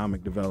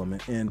economic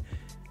development and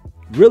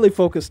really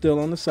focus still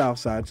on the South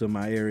Side. So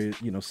my area,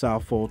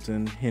 South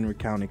Fulton, Henry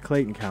County,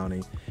 Clayton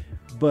County,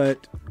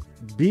 but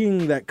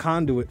being that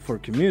conduit for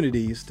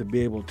communities to be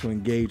able to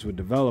engage with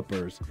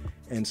developers,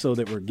 and so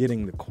that we're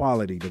getting the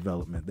quality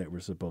development that we're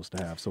supposed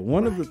to have. So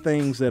one of the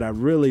things that I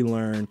really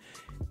learned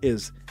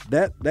is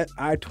that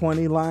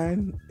I-20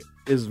 line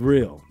is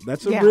real.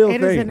 That's a real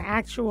thing.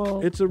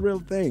 It's a real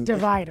thing.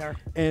 Divider.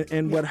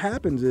 And what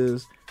happens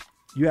is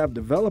you have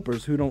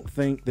developers who don't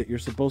think that you're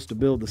supposed to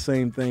build the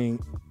same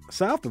thing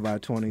south of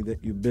I-20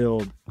 that you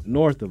build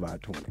north of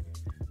I-20.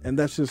 And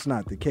that's just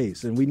not the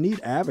case. And we need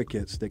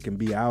advocates that can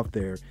be out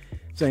there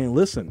saying,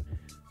 listen,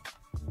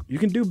 you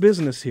can do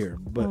business here,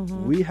 but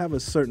we have a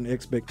certain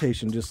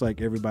expectation, just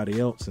like everybody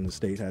else in the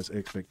state has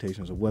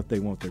expectations of what they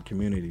want their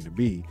community to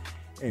be.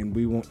 And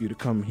we want you to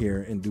come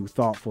here and do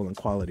thoughtful and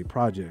quality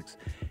projects.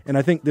 And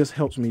I think this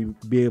helps me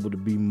be able to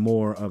be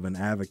more of an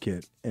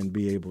advocate and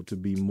be able to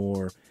be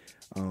more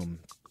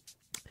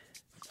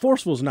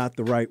forceful is not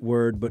the right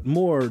word, but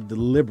more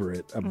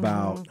deliberate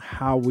about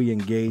how we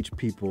engage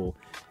people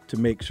to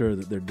make sure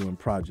that they're doing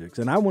projects.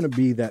 And I want to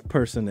be that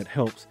person that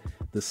helps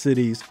the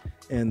cities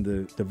and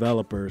the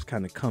developers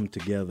kind of come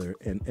together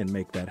and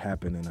make that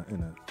happen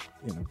in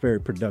a very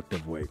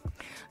productive way.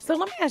 So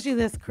let me ask you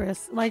this,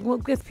 Chris.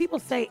 Because people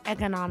say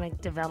economic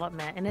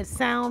development, and it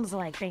sounds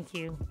like, thank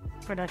you,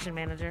 production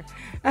manager.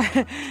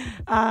 It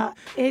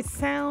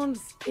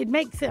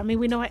makes it,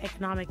 we know what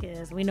economic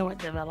is, we know what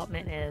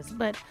development is,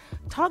 but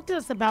talk to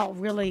us about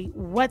really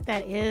what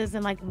that is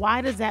and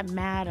why does that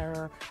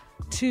matter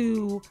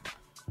to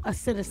a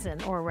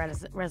citizen or a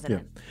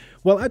resident? Yeah.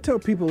 Well, I tell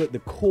people at the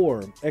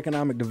core,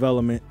 economic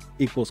development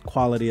equals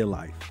quality of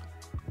life.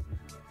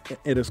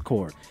 At its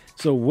core.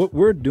 So what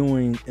we're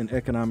doing in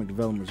economic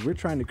development is we're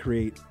trying to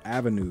create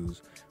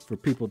avenues for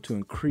people to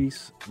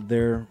increase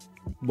their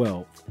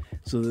wealth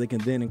so that they can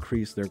then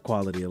increase their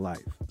quality of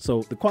life.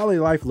 So the quality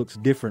of life looks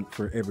different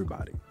for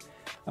everybody.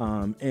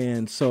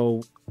 And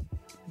so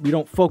we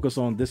don't focus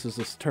on this is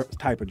the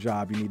type of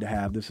job you need to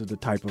have, this is the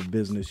type of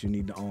business you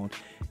need to own.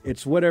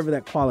 It's whatever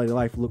that quality of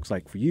life looks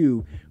like for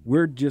you.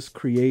 We're just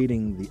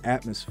creating the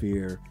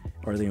atmosphere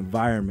or the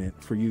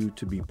environment for you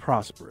to be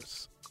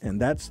prosperous. And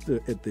that's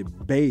at the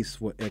base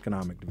what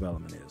economic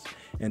development is.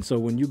 And so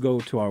when you go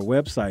to our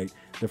website,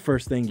 the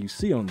first thing you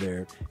see on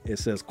there, it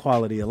says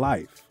quality of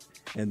life.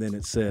 And then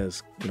it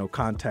says,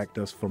 contact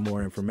us for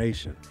more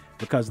information,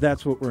 because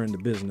that's what we're in the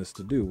business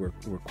to do.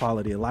 We're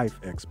quality of life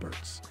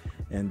experts.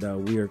 And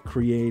we are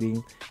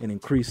creating and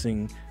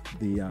increasing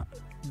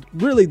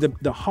really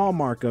the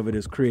hallmark of it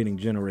is creating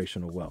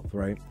generational wealth,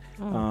 right?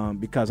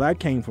 Because I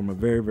came from a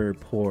very, very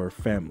poor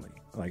family.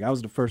 I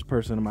was the first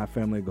person in my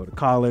family to go to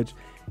college.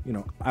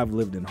 I've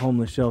lived in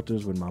homeless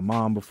shelters with my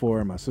mom before,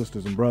 and my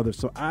sisters and brothers.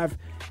 So I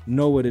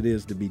know what it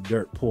is to be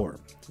dirt poor,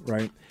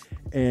 right?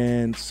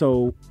 And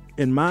so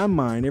in my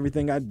mind,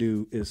 everything I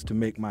do is to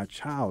make my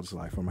child's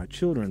life or my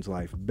children's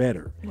life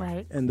better.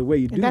 Right. And the way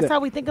you do that's that. how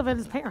we think of it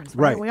as parents,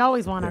 right? We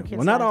always want our kids.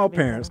 Well, not lives all to be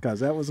parents, better.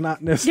 because that was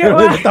not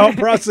necessarily the thought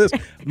process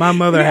my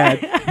mother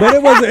had. But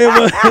it was.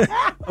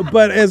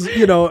 But as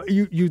you know,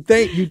 you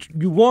think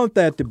you want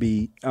that to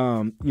be,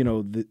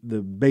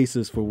 the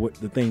basis for what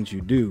the things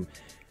you do.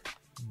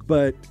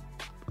 But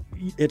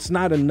it's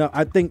not enough.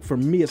 I think for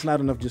me, it's not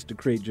enough just to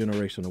create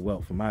generational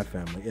wealth for my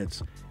family.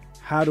 It's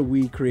how do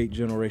we create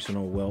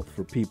generational wealth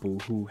for people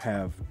who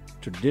have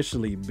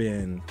traditionally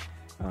been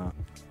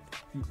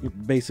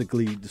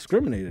basically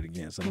discriminated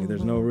against. I mean,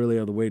 there's no really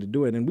other way to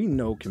do it. And we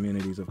know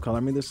communities of color.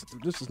 I mean, this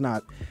is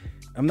not,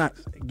 I'm not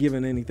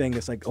giving anything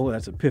that's like, oh,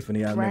 that's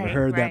epiphany. I've never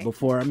heard that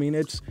before. I mean,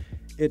 it's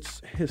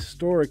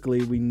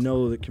historically, we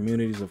know that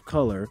communities of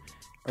color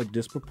are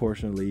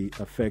disproportionately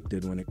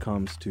affected when it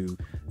comes to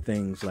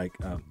things like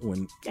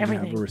when you have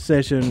a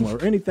recession or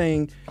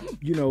anything.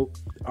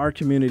 Our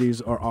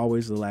communities are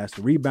always the last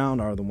to rebound,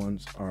 are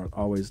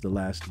always the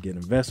last to get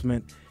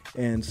investment.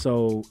 And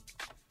so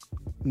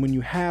when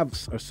you have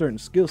a certain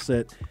skill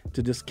set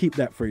to just keep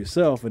that for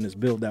yourself and just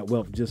build that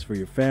wealth just for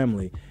your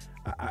family,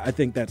 I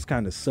think that's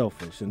kind of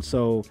selfish. And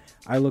so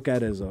I look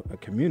at it as a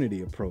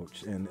community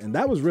approach. And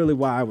that was really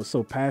why I was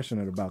so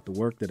passionate about the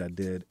work that I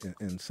did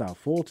in South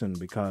Fulton,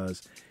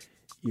 because,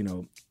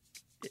 to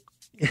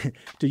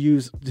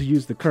use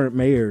the current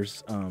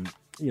mayor's, I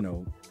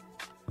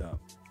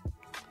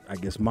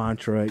guess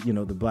mantra,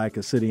 the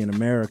blackest city in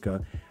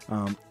America,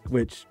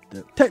 which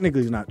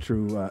technically is not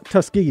true.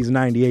 Tuskegee's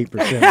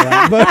 98%,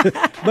 right?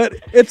 but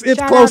it's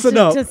close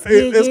enough.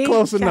 It's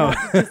close enough.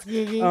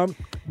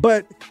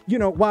 But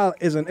while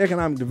as an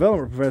economic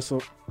development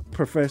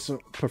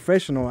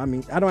professional, I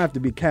mean, I don't have to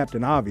be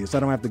Captain Obvious. I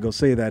don't have to go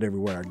say that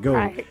everywhere I go.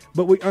 Right.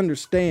 But we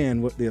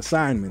understand what the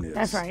assignment is.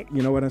 That's right.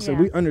 You know what I'm saying?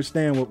 We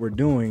understand what we're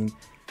doing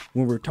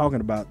when we're talking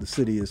about the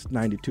city is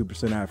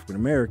 92% African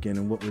American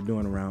and what we're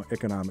doing around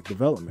economic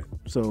development.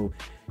 So,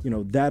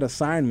 that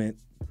assignment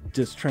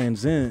just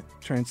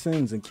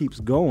transcends and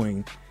keeps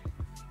going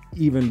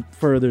even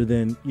further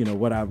than,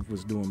 what I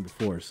was doing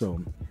before.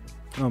 So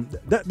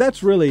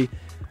that's really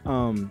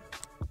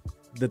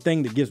the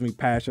thing that gives me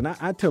passion.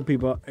 I tell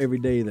people every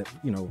day that,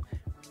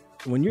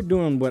 when you're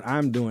doing what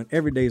I'm doing,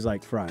 every day is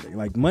like Friday.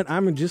 Like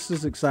I'm just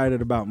as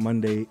excited about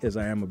Monday as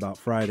I am about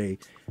Friday,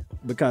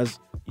 because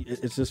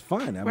it's just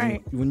fun. I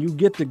mean, when you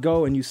get to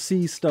go and you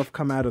see stuff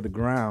come out of the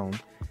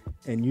ground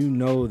and you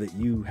know that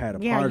you had a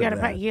part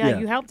of that.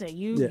 You helped it.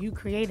 You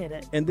created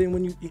it. And then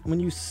when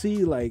you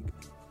see like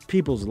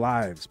people's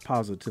lives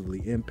positively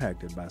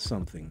impacted by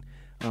something,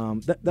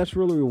 that's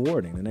really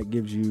rewarding, and that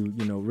gives you,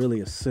 really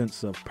a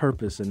sense of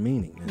purpose and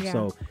meaning. And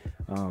so,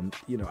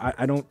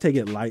 I don't take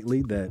it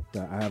lightly that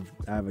I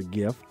have a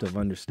gift of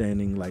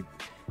understanding. Like,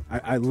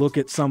 I look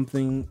at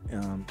something,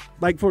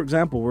 like for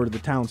example, where the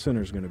town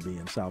center is going to be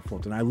in South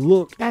Fulton.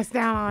 That's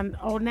down on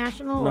Old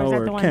National, or is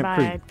that the one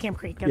by Camp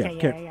Creek?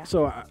 Okay, yeah.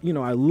 So,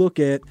 I look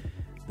at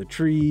the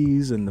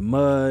trees and the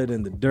mud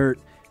and the dirt.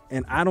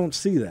 And I don't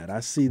see that.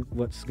 I see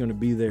what's going to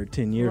be there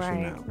 10 years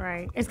from now.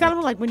 Right. It's kind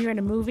of like when you're in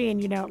a movie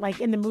and,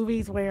 like in the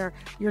movies where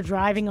you're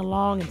driving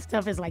along and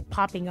stuff is like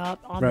popping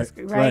up on the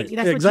screen, right?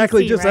 That's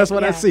exactly. What you see, That's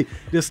what I see.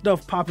 This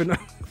stuff popping up.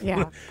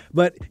 Yeah.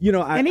 But,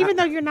 and even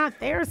though you're not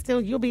there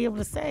still, you'll be able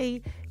to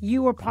say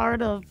you were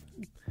part of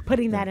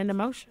putting that into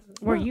motion.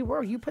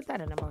 You put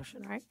that into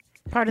motion, right?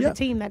 Part of the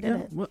team that did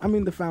it. Well, I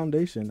mean, the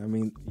foundation. I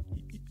mean,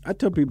 I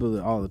tell people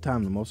that all the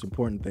time, the most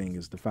important thing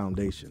is the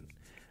foundation.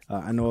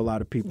 I know a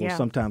lot of people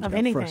sometimes got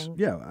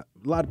frustrated. A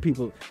lot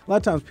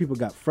of times people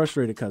got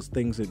frustrated because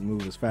things didn't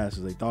move as fast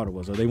as they thought it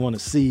was, or they want to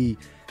see,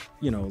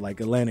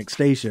 like Atlantic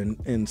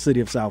Station in City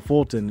of South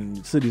Fulton, and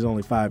the city's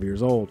only 5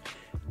 years old.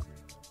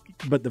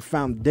 But the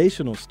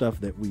foundational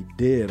stuff that we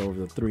did over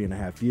the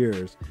 3.5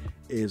 years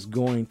is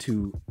going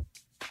to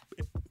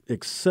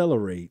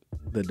accelerate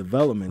the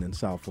development in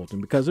South Fulton,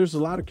 because there's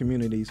a lot of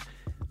communities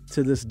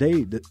to this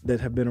day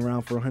that have been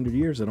around for 100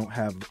 years that don't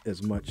have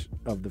as much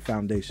of the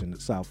foundation that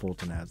South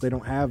Fulton has. They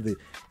don't have the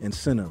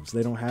incentives.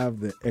 They don't have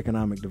the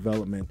economic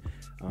development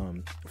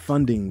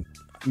funding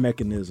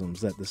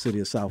mechanisms that the city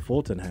of South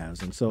Fulton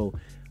has. And so,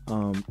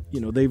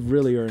 they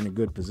really are in a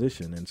good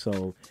position. And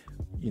so,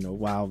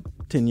 while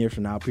 10 years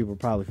from now, people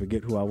probably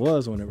forget who I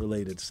was when it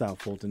related to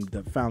South Fulton,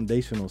 the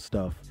foundational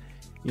stuff,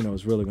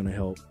 is really going to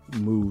help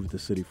move the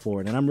city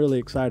forward. And I'm really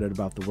excited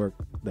about the work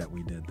that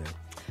we did there.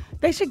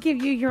 They should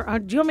give you your.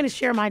 Do you want me to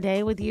share my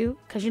day with you?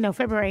 Because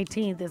February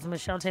 18th is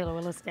Michelle Taylor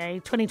Willis Day,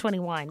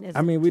 2021.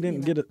 We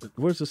didn't get it.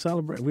 Where's the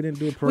celebration? We didn't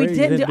do a parade. We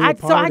didn't do a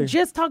party. So I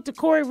just talked to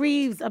Corey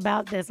Reeves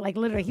about this. Like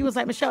literally, he was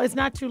like, "Michelle, it's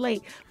not too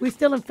late. We're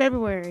still in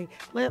February.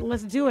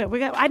 Let's do it.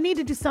 I need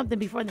to do something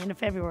before the end of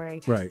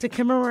February to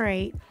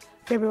commemorate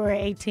February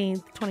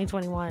 18th,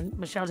 2021,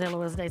 Michelle Taylor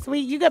Willis Day. So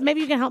maybe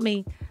you can help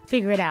me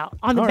figure it out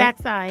on the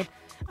backside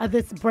of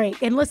this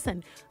break. And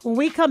listen, when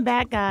we come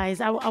back,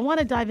 guys, I want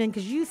to dive in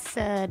because you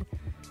said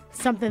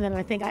something that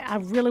I think I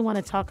really want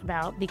to talk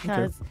about,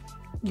 because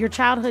your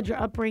childhood,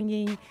 your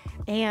upbringing.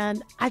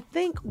 And I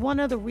think one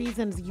of the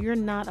reasons you're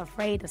not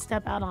afraid to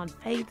step out on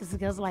faith is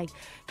because, like,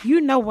 you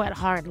know what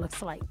hard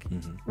looks like,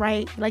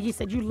 right? Like you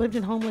said, you lived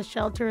in homeless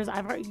shelters.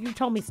 I've heard you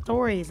told me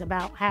stories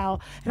about how,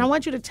 and I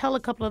want you to tell a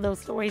couple of those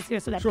stories here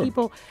so that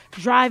people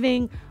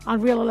driving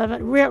on Real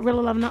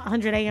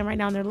 1100 AM right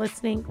now, and they're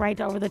listening right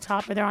to Over the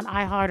Top, or they're on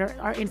iHeart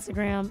or our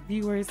Instagram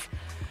viewers,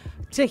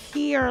 to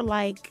hear,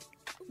 like,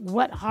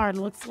 what hard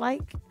looks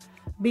like.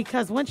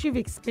 Because once you've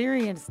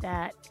experienced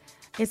that,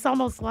 it's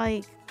almost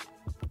like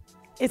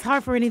it's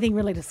hard for anything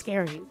really to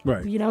scare you.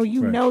 Right. You know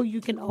you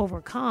can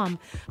overcome.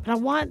 But I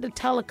wanted to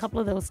tell a couple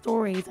of those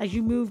stories as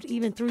you moved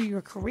even through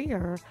your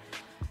career,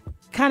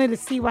 kind of to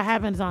see what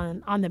happens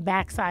on the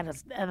backside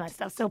of that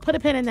stuff. So put a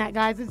pin in that,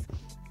 guys. It's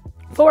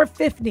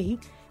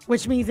 4:50,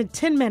 which means in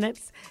 10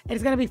 minutes,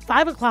 it's going to be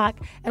 5 o'clock,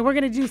 and we're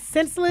going to do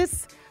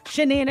Senseless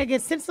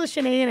Shenanigans. Senseless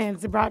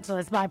Shenanigans brought to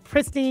us by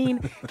Pristine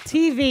and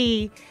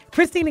Clean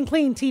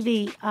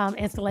TV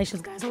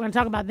installations, guys. We're going to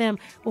talk about them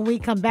when we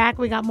come back.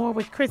 We got more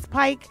with Chris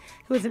Pike,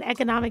 who is an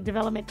economic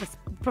development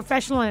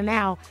professional and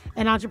now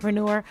an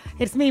entrepreneur.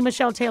 It's me,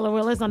 Michelle Taylor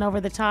Willis, on Over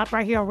the Top,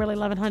 right here on Really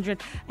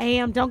 1100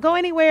 AM. Don't go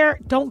anywhere.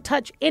 Don't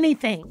touch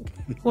anything.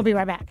 We'll be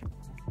right back.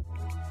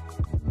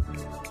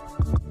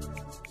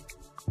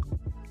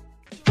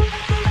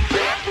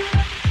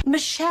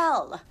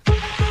 Michelle.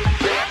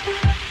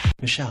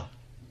 Michelle.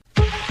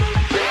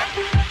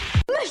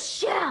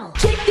 Michelle.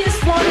 Kick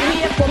this one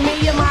here for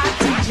me and my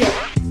DJ.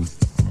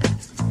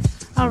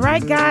 All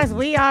right, guys,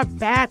 we are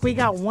back. We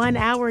got 1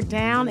 hour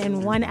down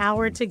and 1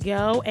 hour to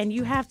go. And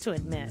you have to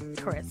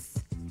admit,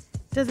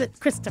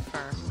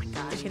 Christopher. Oh my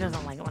gosh, he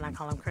doesn't like it when I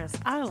call him Chris.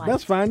 I like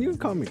That's fine. You can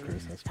call me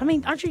Chris. That's fine. I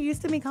mean, aren't you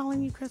used to me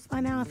calling you Chris by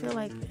now? I feel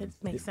like it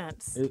makes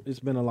sense. It's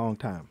been a long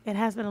time. It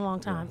has been a long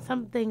time. Yeah.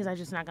 Some things are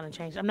just not going to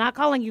change. I'm not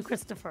calling you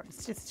Christopher.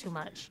 It's just too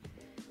much.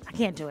 I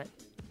can't do it.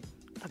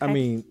 Okay? I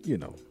mean,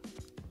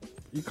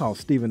 you call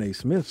Stephen A.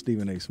 Smith. You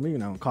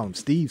don't call him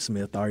Steve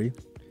Smith, are you?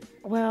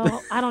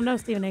 Well, I don't know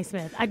Stephen A.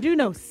 Smith. I do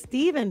know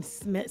Steve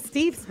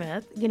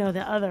Smith,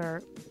 the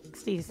other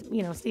Steve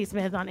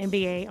Smith on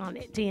NBA on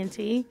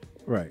TNT.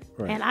 Right.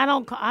 And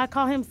I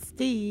call him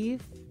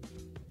Steve.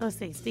 Let's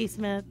see, Steve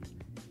Smith.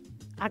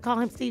 I call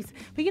him Steve.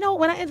 But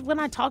when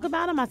I talk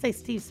about him, I say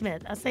Steve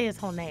Smith. I say his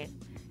whole name.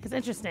 It's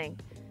interesting.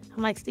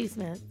 I'm like Steve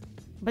Smith.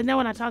 But no,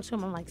 when I talk to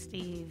him, I'm like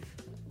Steve.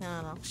 I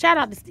don't know. Shout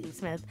out to Steve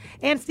Smith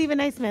and Stephen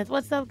A. Smith.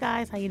 What's up,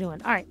 guys? How you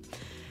doing? All right.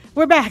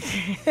 We're back.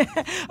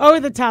 Over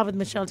the Top with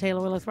Michelle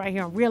Taylor Willis right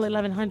here on Real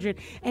 1100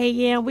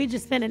 AM. We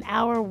just spent an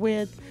hour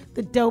with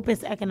the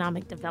dopest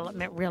economic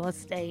development real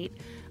estate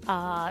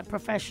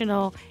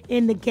professional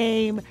in the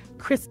game,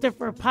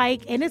 Christopher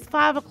Pike. And it's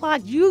 5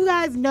 o'clock. You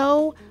guys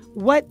know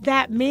what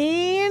that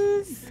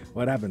means?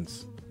 What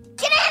happens?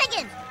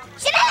 Shenanigans!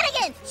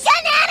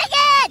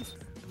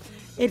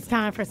 It's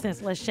time for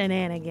Senseless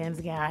Shenanigans,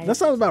 guys. That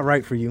sounds about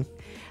right for you.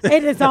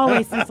 It is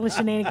always Senseless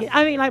Shenanigans.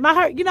 I mean, like, my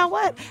heart, you know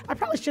what? I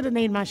probably should have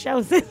named my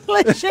show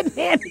Senseless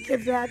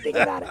Shenanigans now I think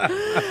about it.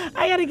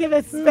 I got to give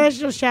a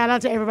special shout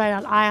out to everybody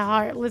on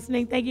iHeart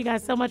listening. Thank you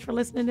guys so much for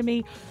listening to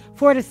me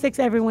 4 to 6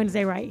 every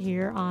Wednesday right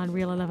here on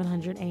Real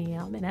 1100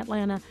 AM in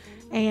Atlanta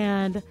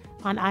and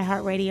on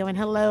iHeartRadio. And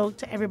hello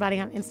to everybody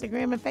on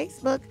Instagram and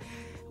Facebook.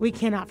 We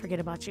cannot forget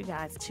about you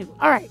guys, too.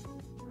 All right.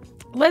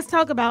 Let's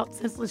talk about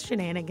Senseless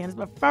Shenanigans.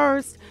 But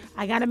first,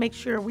 I got to make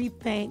sure we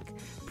thank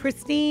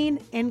Pristine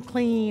and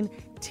Clean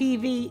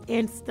TV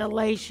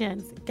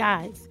Installations.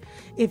 Guys,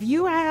 if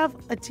you have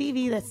a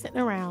TV that's sitting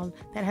around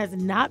that has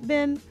not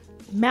been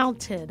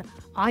mounted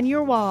on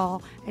your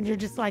wall and you're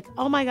just like,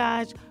 oh my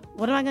gosh,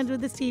 what am I going to do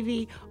with this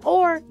TV?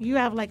 Or you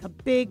have like a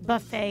big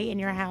buffet in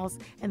your house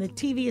and the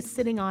TV is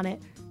sitting on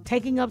it,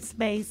 taking up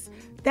space.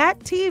 That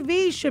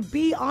TV should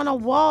be on a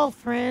wall,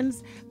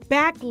 friends,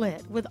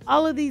 backlit with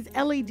all of these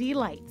LED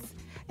lights.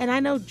 And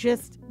I know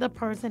just the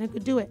person who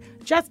could do it.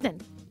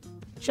 Justin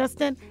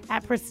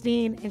at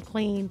Pristine and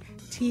Clean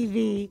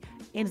TV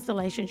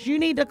Installations. You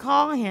need to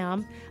call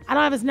him. I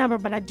don't have his number,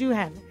 but I do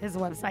have his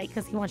website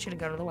because he wants you to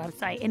go to the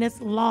website. And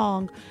it's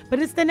long, but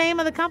it's the name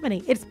of the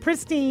company. It's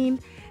Pristine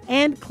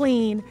and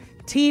Clean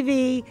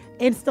TV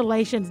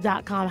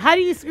Installations.com. How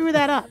do you screw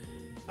that up?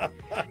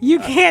 You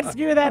can't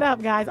screw that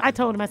up, guys. I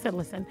told him, I said,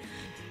 listen,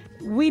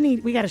 we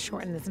got to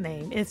shorten this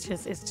name. It's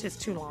just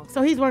too long.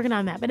 So he's working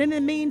on that. But in the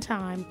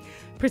meantime,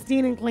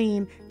 Pristine and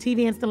Clean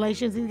TV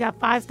Installations. He's got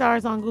 5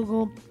 stars on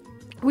Google.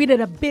 We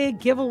did a big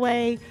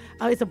giveaway.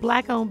 It's a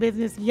Black-owned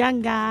business,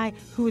 young guy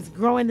who is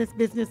growing this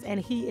business, and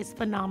he is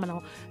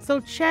phenomenal. So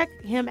check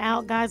him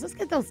out, guys. Let's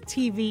get those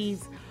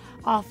TVs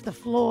off the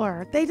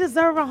floor. They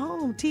deserve a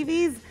home.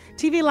 TV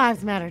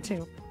lives matter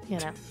too.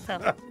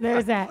 So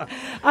there's that.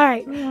 All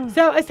right.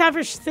 So it's time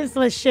for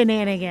Senseless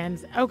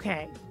Shenanigans.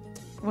 Okay.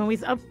 When we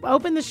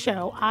opened the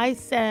show, I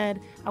said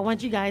I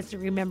want you guys to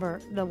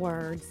remember the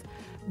words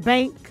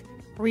bank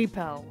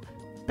repo,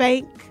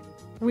 bank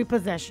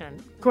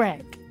repossession.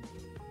 Greg,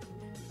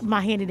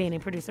 my handy dandy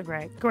producer,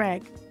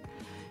 Greg,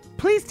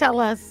 please tell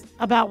us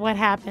about what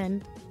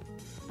happened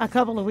a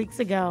couple of weeks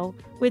ago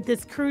with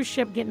this cruise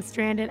ship getting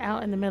stranded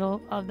out in the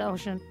middle of the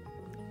ocean.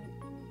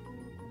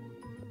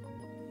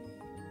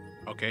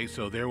 Okay,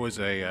 so there was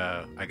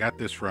I got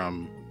this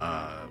from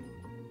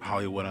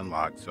Hollywood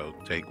Unlocked, so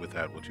take with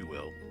that what you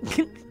will.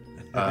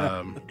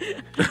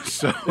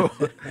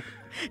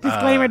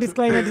 Disclaimer.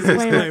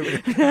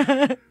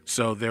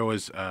 So there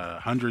was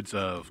hundreds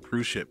of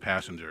cruise ship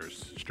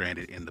passengers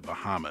stranded in the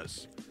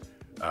Bahamas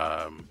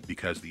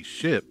because the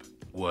ship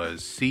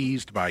was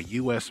seized by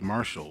U.S.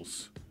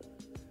 Marshals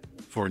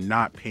for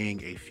not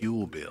paying a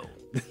fuel bill.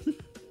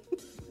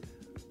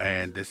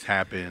 And this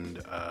happened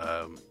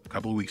a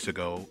couple of weeks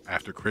ago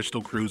after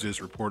Crystal Cruises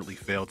reportedly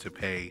failed to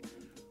pay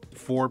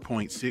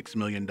 $4.6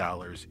 million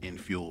in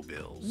fuel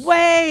bills.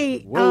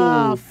 Wait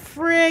a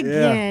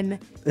friggin'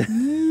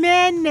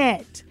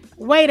 minute.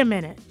 Wait a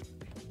minute.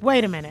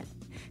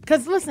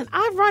 Because listen,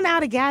 I've run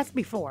out of gas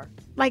before.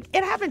 Like,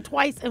 it happened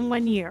twice in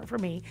 1 year for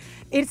me.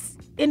 It's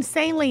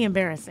insanely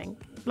embarrassing.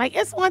 Like,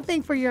 it's one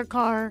thing for your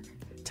car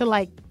to,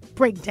 like,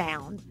 break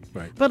down.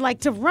 Right. But, like,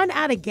 to run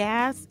out of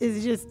gas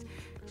is just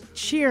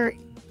sheer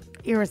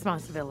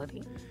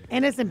irresponsibility.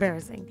 And it's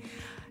embarrassing.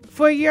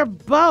 For your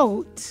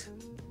boat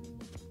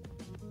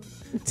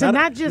to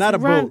not a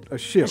boat, a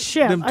ship.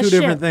 Them two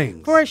different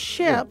things. For a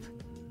ship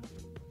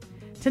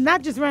to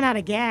not just run out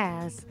of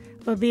gas,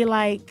 but be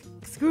like,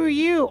 screw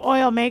you,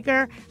 oil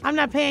maker. I'm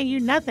not paying you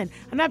nothing.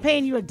 I'm not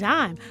paying you a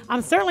dime.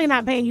 I'm certainly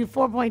not paying you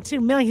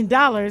 $4.2 million.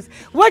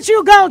 What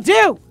you gonna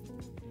do?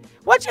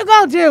 What you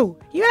gonna do?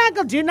 You're not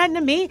gonna do nothing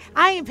to me.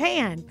 I ain't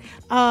paying.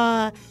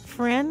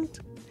 Friend,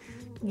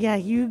 yeah,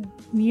 you're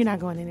not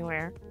going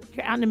anywhere.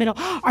 You're out in the middle.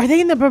 Are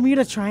they in the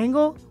Bermuda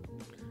Triangle?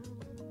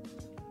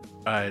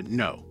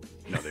 No.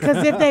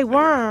 Because if they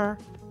were,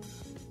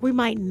 we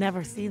might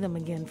never see them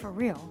again for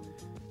real.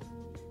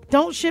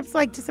 Don't ships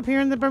like disappear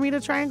in the Bermuda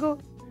Triangle?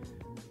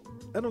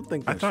 I don't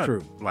think I that's thought,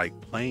 true. like,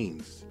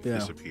 planes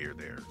disappear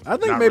there. I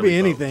think Not maybe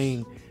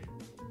really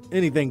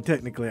anything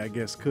technically, I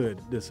guess,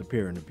 could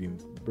disappear in the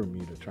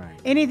Bermuda Triangle.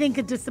 Anything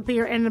could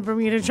disappear in the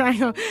Bermuda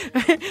Triangle.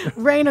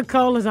 Ray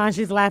Nicole is on.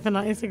 She's laughing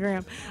on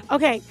Instagram.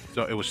 Okay.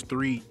 So it was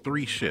three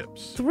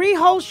ships. 3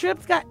 whole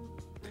ships got...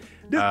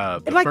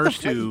 The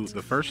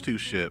first two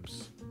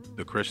ships,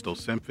 the Crystal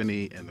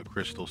Symphony and the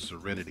Crystal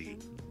Serenity,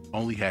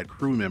 only had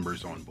crew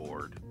members on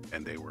board,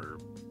 and they were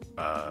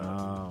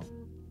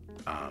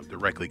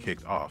directly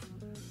kicked off.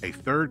 A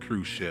third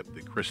cruise ship,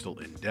 the Crystal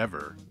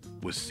Endeavor,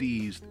 was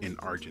seized in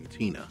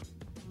Argentina.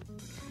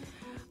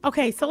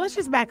 Okay, so let's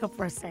just back up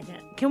for a second.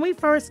 Can we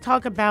first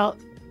talk about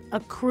a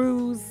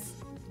cruise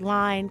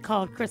line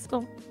called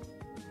Crystal?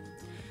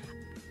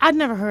 I've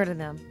never heard of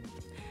them.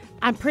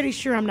 I'm pretty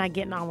sure I'm not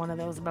getting on one of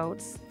those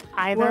boats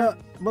either.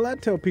 Well, I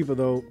tell people,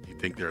 though. You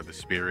think they're the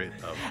spirit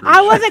of cruise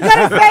I wasn't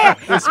going to say it.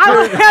 I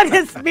was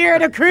the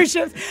spirit of cruise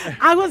ships.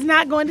 I was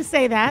not going to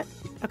say that.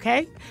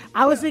 Okay?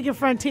 I was thinking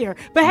Frontier.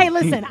 But hey,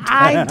 listen,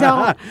 I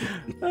don't.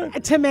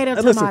 Tomato.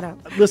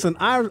 Listen,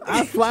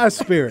 I fly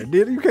Spirit.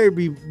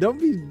 Don't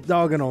be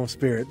dogging on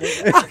Spirit.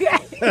 Okay.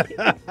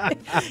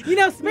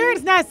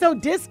 Spirit's not so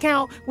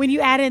discount when you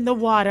add in the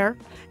water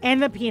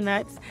and the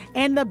peanuts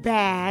and the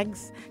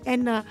bags.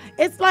 And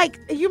it's like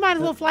you might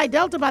as well fly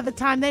Delta by the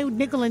time they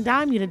nickel and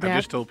dime you to death. I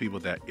just told people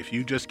that if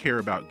you just care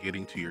about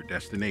getting to your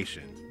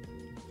destination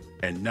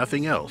and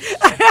nothing else,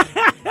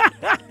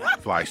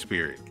 fly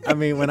Spirit. I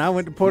mean, when I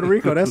went to Puerto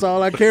Rico, that's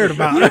all I cared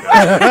about.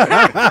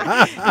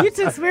 You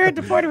took Spirit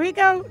to Puerto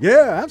Rico?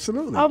 Yeah,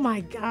 absolutely. Oh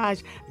my gosh!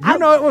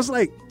 It was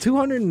like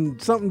 $200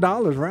 and something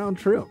round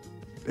trip.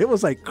 It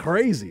was like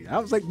crazy. I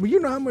was like, well, you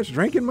know how much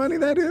drinking money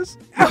that is?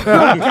 Oh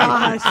my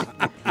gosh!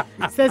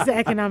 Says the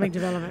economic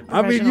development.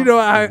 I mean,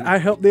 I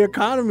help the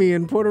economy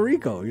in Puerto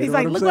Rico. He's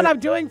like, look what I'm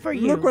doing for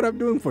you. Look what I'm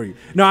doing for you.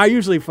 No, I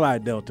usually fly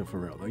Delta for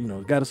real.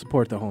 Got to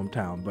support the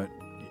hometown, but.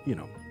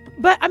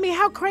 But I mean,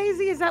 how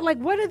crazy is that? Like,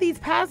 what are these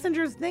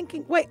passengers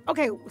thinking? Wait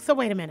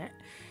a minute.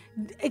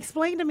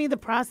 Explain to me the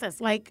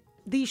process. Like,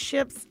 these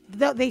ships,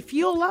 they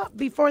fuel up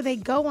before they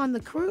go on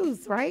the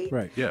cruise, right?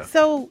 Right. Yeah.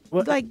 So,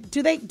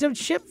 do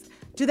ships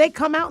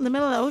come out in the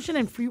middle of the ocean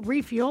and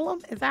refuel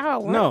them? Is that how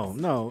it works?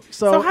 No.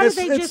 So how do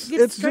they just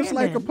get it's stranded? just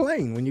like a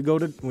plane. When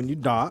you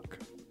dock,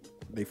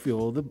 they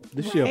fuel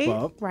the ship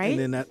up, right?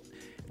 And then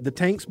the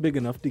tank's big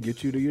enough to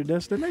get you to your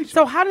destination.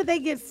 So how did they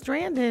get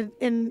stranded?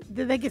 And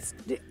did they get?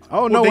 They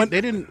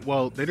didn't.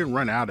 Well, they didn't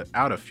run out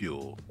of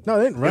fuel. No,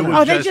 they didn't run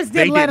out. They just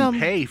didn't let them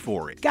pay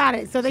for it. Got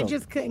it. So they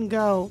just couldn't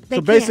go.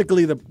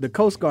 Basically, the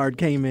Coast Guard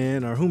came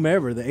in, or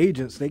whomever, the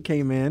agents, they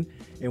came in,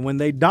 and when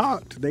they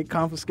docked, they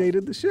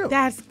confiscated the ship.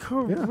 That's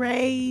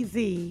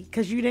crazy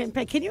because you didn't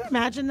pay. Can you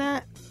imagine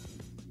that?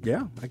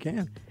 Yeah, I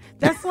can.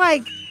 That's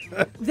like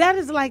that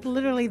is like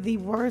literally the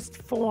worst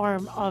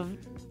form of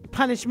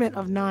punishment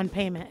of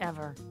non-payment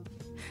ever.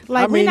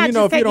 Like, I mean,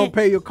 if you don't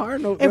pay your car,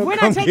 if we're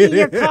not taking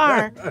your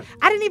car,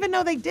 I didn't even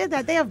know they did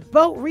that. They have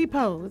boat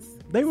repos.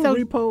 They will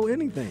repo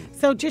anything.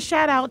 So just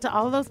shout out to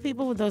all those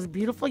people with those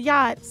beautiful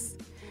yachts.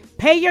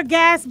 Pay your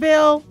gas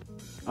bill.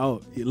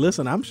 Oh,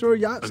 listen, I'm sure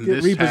yachts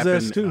get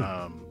repossessed too.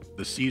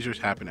 The seizures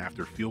happened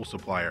after fuel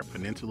supplier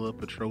Peninsula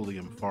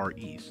Petroleum Far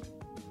East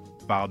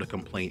filed a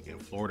complaint in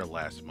Florida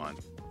last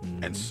month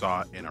and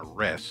sought an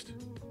arrest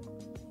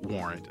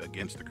warrant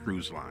against the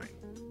cruise line.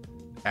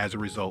 As a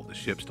result, the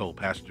ships told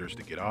passengers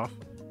to get off.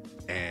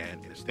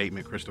 And in a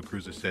statement, Crystal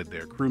Cruises said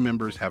their crew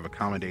members have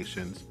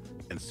accommodations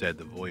and said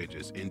the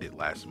voyages ended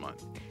last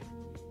month.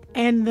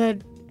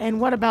 And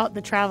what about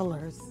the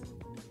travelers?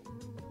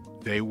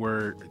 They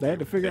had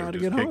to figure out how to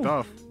get kicked home.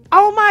 off.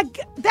 Oh my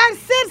God, that's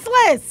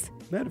senseless.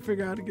 They had to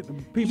figure out how to get the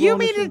people. You on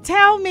the mean to ship.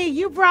 tell me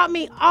you brought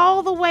me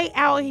all the way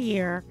out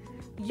here?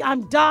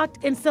 I'm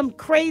docked in some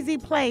crazy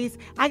place.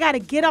 I got to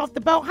get off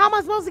the boat. How am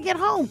I supposed to get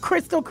home?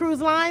 Crystal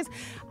Cruise Lines.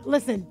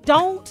 Listen,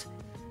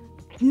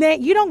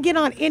 you don't get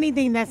on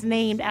anything that's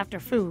named after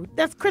food.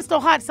 That's Crystal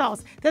hot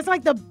sauce. That's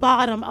like the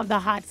bottom of the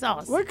hot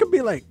sauce. Well, it could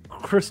be like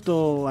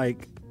crystal,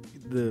 like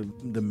the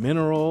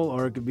mineral,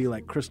 or it could be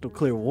like crystal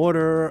clear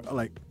water,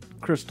 like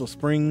Crystal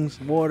Springs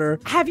water.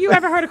 Have you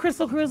ever heard of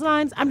Crystal Cruise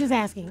Lines? I'm just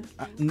asking.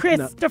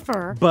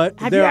 Christopher. No. But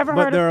have there, you ever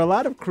heard there of, are a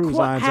lot of cruise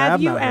lines I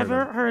have you not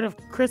ever heard of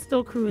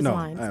Crystal Cruise No,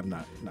 Lines? I have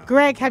not. No.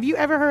 Greg, have you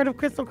ever heard of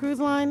Crystal Cruise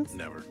Lines?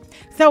 Never.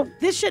 So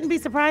this shouldn't be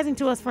surprising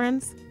to us,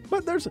 friends.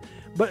 But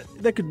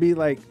there could be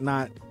like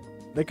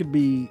there could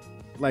be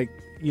like,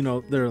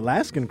 there are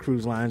Alaskan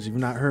cruise lines you've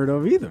not heard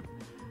of either.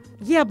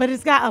 Yeah, but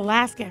it's got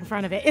Alaska in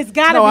front of it. It's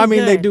got to be No, I mean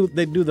good.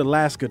 they do the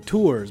Alaska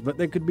tours, but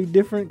they could be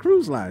different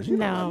cruise lines. You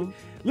know what I mean?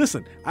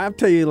 Listen, I'll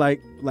tell you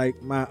like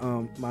my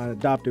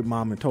adopted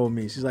mama told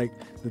me. She's like,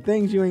 the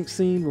things you ain't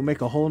seen will make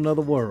a whole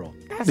nother world.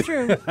 That's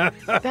true.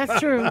 That's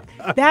true.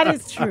 That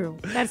is true.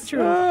 That's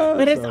true.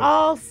 But it's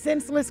all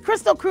senseless.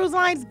 Crystal Cruise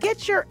Lines,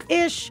 get your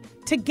ish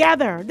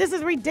together. This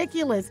is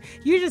ridiculous.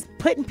 You're just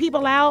putting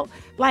people out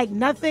like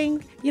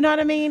nothing. You know what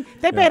I mean?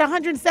 They paid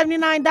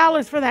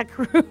 $179 for that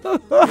cruise.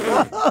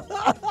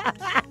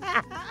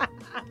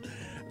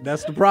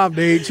 That's the problem.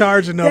 They ain't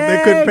charging them.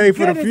 They couldn't pay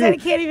for the fuel. They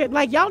can't even,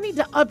 y'all need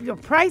to up your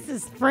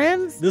prices,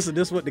 friends. This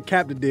is what the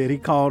captain did. He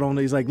called on.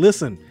 He's like,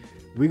 listen,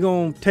 we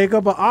gonna take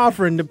up an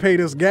offering to pay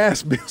this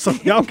gas bill so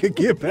y'all can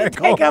get back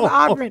home. Take up an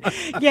offering.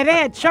 Yeah, they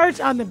had church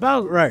on the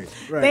boat. Right.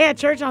 They had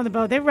church on the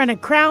boat. They run a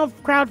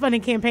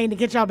crowdfunding campaign to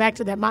get y'all back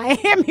to that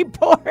Miami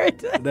port.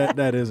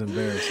 That is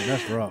embarrassing.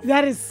 That's rough.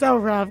 That is so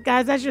rough.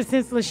 Guys, that's your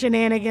senseless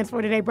shenanigans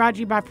for today. Brought to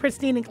you by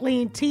Pristine and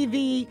Clean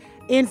TV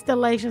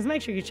Installations.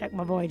 Make sure you check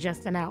my boy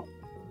Justin out.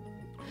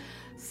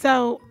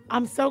 So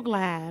I'm so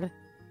glad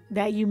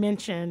that you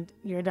mentioned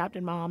your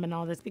adopted mom and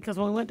all this, because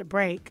when we went to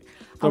break,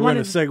 So we're going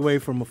to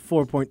segue from a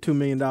 $4.2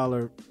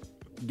 million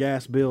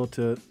gas bill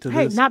to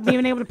this. Not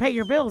being able to pay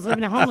your bills,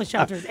 living in homeless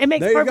shelters. It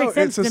makes There you perfect go.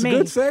 sense It's a to me.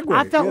 good segue.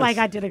 I felt Yes. like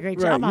I did a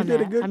great Right. job on You did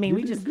that. a good- I mean, you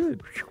we did just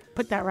good.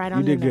 put that right You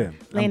on did there, good.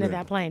 I'm landed good.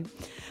 that plane.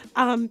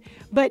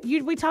 But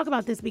we talk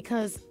about this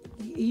because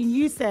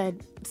you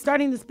said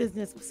starting this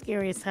business was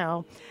scary as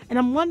hell. And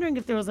I'm wondering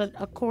if there was a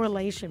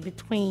correlation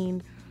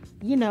between,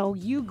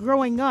 you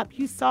growing up,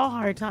 you saw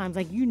hard times,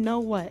 like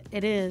what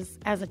it is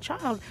as a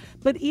child,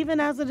 but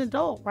even as an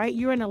adult, right?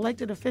 You're an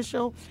elected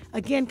official,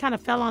 again, kind of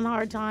fell on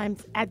hard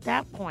times at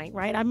that point,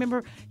 right? I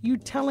remember you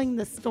telling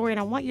the story, and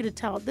I want you to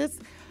tell this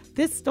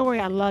story.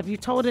 I love. You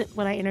told it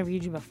when I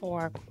interviewed you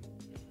before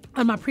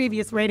on my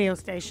previous radio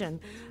station,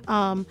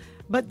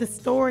 but the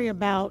story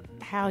about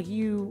how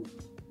you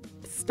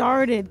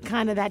started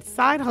kind of that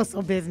side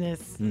hustle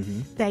business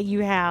that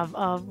you have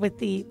with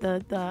the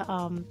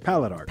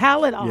palette art.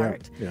 Palette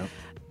art. Yeah.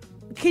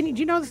 Do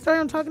you know the story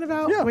I'm talking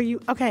about?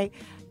 Yeah.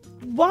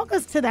 Walk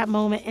us to that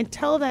moment and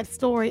tell that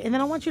story, and then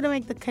I want you to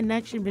make the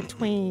connection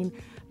between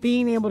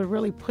being able to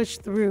really push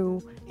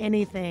through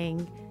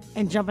anything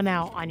and jumping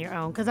out on your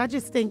own, because I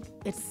just think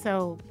it's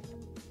so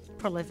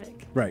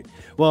prolific. Right.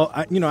 Well,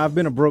 I've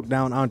been a broke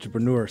down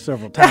entrepreneur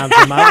several times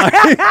in my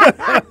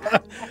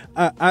life.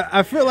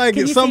 I feel like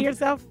Can it's you see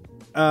yourself?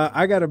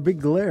 I got a big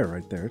glare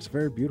right there. It's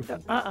very beautiful.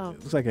 Uh-oh. It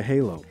looks like a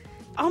halo.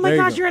 Oh my There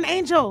you gosh, go. you're an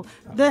angel.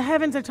 The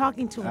heavens are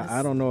talking to us.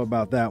 I don't know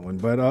about that one,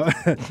 but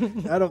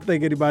I don't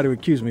think anybody would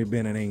accuse me of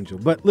being an angel.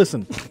 But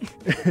listen,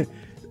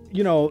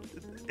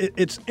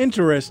 it's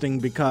interesting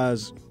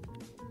because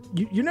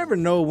you never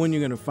know when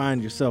you're going to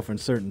find yourself in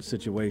certain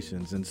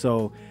situations. And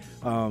so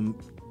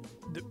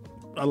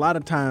a lot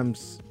of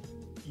times,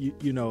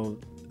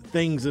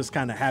 things just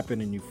kind of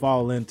happen and you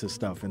fall into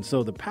stuff. And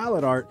so the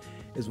palette art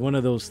is one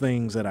of those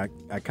things that I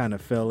kind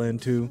of fell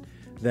into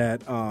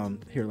that,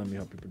 here, let me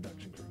help your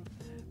production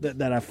crew,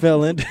 that I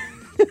fell into.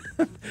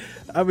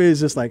 I mean, it's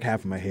just like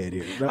half of my head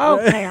here.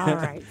 Okay, all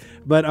right.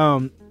 But,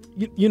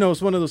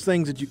 it's one of those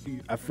things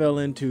that I fell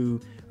into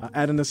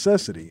out of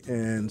necessity.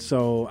 And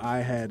so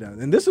I had,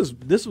 and this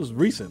was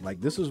recent, like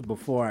this was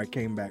before I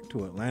came back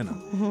to Atlanta,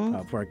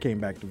 before I came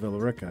back to Villa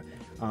Rica.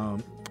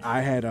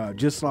 I had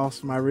just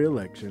lost my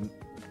reelection,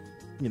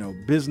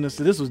 business.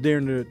 This was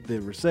during the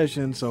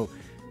recession. So,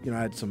 I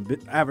had some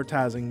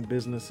advertising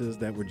businesses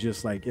that were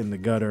just like in the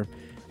gutter.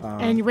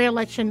 And your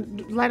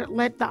re-election,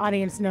 let the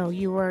audience know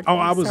you were.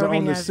 I was serving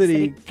on the as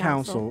city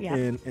council yeah.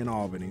 in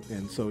Albany,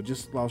 and so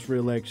just lost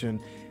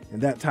re-election.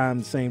 And that time,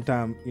 the same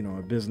time,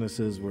 our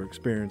businesses were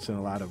experiencing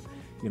a lot of,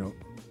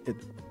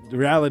 the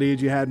reality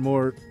is you had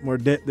more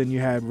debt than you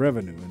had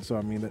revenue, and so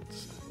I mean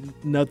that's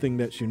nothing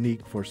that's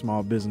unique for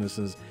small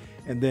businesses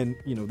And then,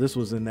 this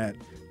was in that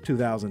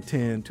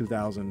 2010,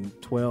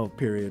 2012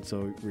 period.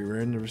 So we were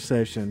in the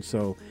recession.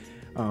 So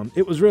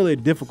it was really a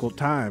difficult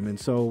time. And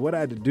so what I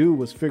had to do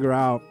was figure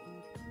out,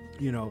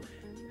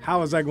 how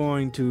was I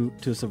going to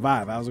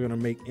survive? I was going to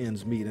make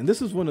ends meet. And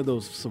this is one of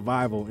those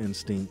survival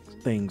instinct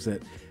things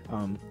that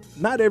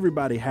not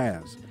everybody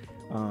has.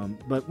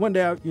 But one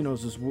day, it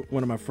was just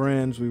one of my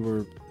friends, we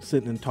were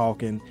sitting and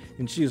talking,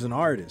 and she's an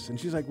artist. And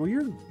she's like, well,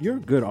 you're a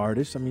good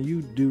artist. I mean,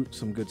 you do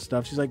some good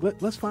stuff. She's like,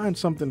 let's find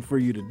something for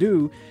you to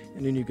do,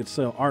 and then you could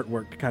sell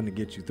artwork to kind of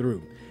get you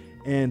through.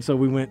 And so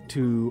we went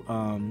to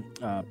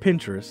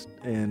Pinterest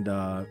and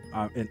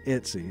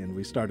Etsy, and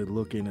we started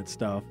looking at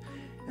stuff.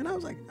 And I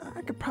was like,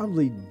 I could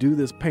probably do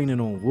this painting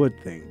on wood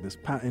thing.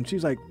 And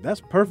she's like,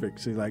 that's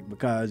perfect. She's like,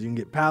 because you can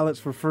get pallets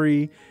for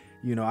free.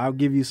 I'll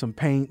give you some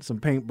paint, some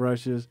paint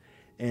brushes.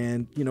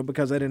 And,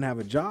 because I didn't have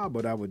a job,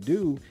 what I would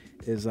do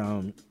is,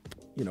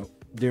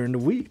 during the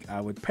week, I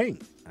would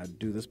paint. I'd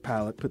do this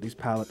palette, put these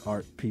palette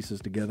art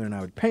pieces together, and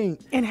I would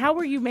paint. And how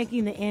were you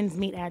making the ends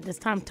meet at this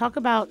time? Talk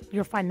about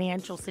your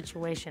financial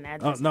situation at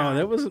this time. No,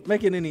 that wasn't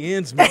making any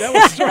ends meet. That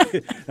was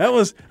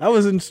straight, I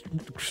was in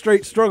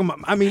straight struggle.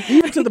 I mean,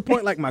 even to the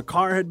point like my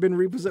car had been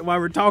repossessed. While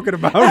we're talking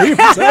about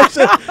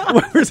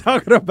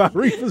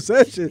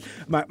repossession,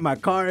 my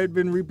car had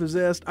been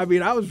repossessed. I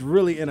mean, I was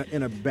really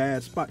in a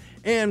bad spot.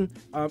 And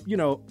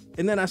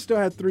and then I still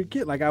had 3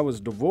 kids. Like, I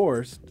was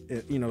divorced,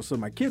 so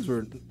my kids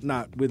were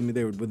not with me;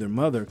 they were with their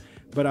mother.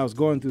 But I was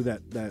going through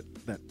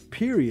that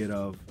period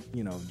of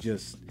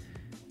just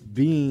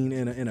being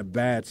in a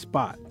bad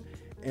spot.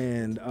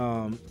 And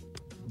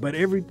but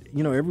every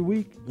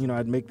week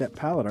I'd make that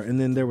palette art, and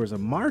then there was a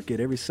market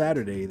every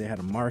Saturday. They had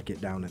a market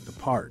down at the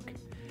park,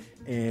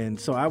 and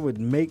so I would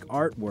make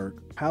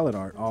artwork, palette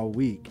art, all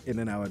week, and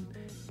then I would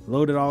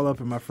load it all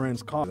up in my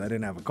friend's car. I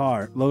didn't have a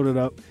car. Load it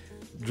up.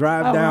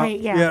 Drive down,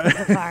 right,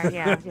 the car,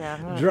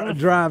 yeah.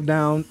 Drive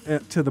down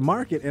to the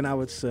market, and I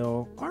would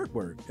sell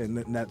artwork, and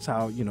that's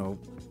how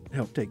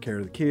help take care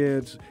of the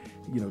kids,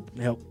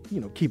 help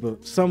keep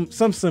some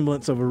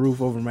semblance of a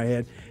roof over my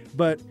head.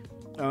 But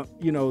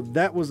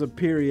that was a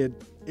period.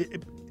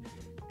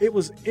 It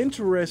was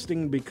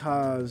interesting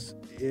because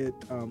it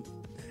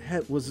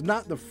was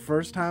not the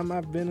first time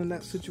I've been in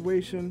that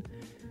situation,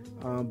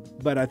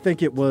 but I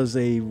think it was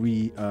a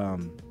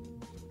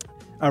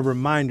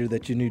reminder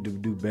that you need to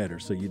do better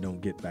so you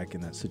don't get back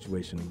in that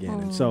situation again.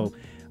 And so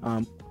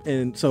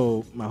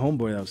my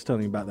homeboy that I was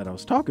telling you about that I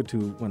was talking to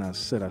when I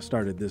said I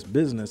started this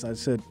business, I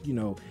said,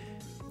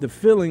 the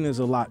feeling is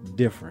a lot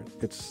different.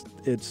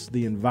 It's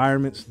the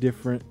environment's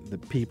different, the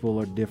people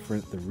are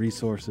different, the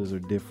resources are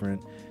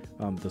different,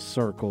 the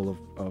circle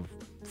of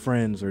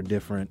friends are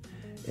different.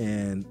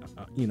 And,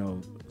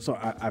 so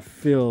I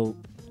feel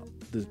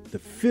the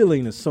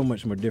feeling is so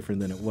much more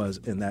different than it was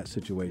in that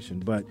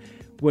situation. But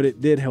what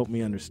it did help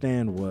me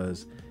understand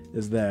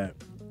is that,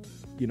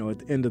 at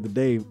the end of the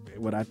day,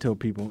 what I tell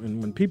people, and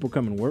when people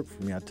come and work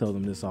for me, I tell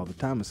them this all the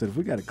time. I said, if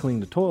we got to clean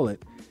the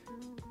toilet,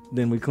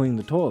 then we clean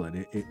the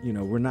toilet.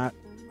 We're not,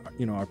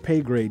 our pay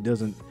grade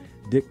doesn't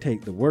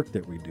dictate the work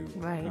that we do.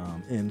 Right.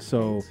 And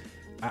so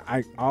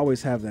I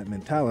always have that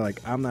mentality.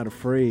 Like, I'm not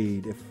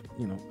afraid if,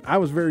 I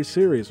was very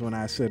serious when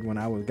I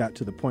got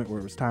to the point where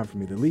it was time for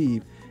me to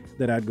leave,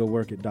 that I'd go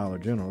work at Dollar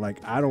General. Like,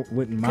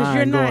 wouldn't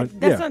mind going.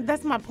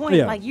 That's my point.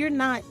 Yeah. Like, you're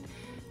not,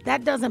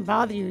 that doesn't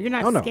bother you. You're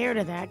not scared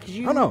of that.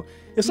 Oh, no.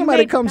 If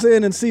somebody comes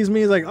in and sees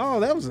me, he's like,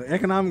 oh, that was an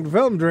economic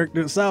development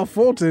director at South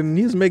Fulton, and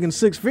he's making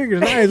 6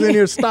 figures. Now he's in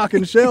here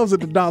stocking shelves at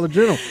the Dollar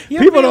General.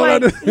 People don't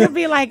understand. You'll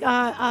be like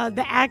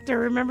the actor,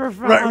 remember,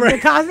 from the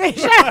Cosby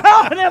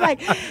Show? They're like,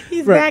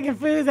 he's bagging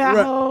foods at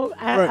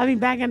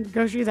bagging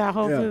groceries at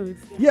Whole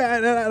Foods. Yeah,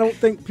 and I don't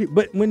think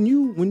but when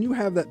you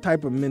have that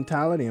type of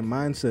mentality and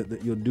mindset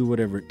that you'll do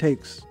whatever it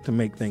takes to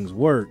make things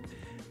work,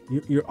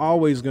 you're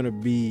always going to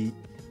be,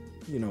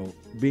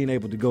 being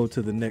able to go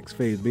to the next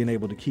phase, being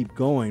able to keep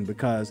going,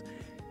 because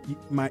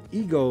my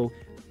ego,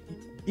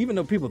 even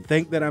though people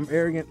think that I'm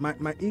arrogant,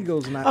 my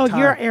ego's not. Oh,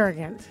 you're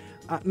arrogant.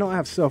 No, I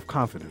have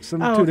self-confidence. Two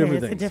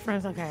different things. It's a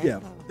difference, okay. Yeah.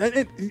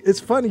 It's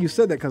funny you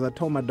said that, because I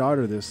told my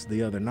daughter this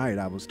the other night.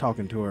 I was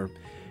talking to her,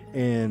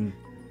 and,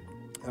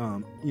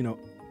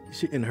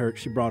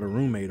 she brought a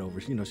roommate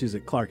over. She's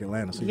at Clark,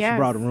 Atlanta, so she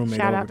brought a roommate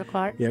over. Shout out to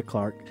Clark. Yeah,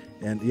 Clark.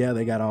 And,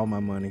 they got all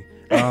my money.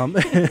 You're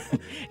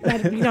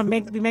gonna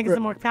be making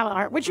some more palette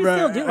art, which you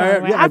still do.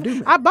 I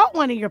do. I bought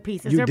one of your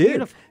pieces. They're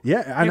beautiful.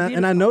 Yeah,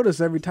 and I notice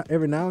every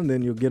now and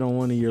then you'll get on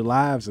one of your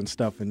lives and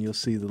stuff, and you'll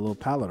see the little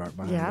palette art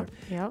behind there.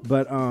 Yeah.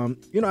 But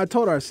I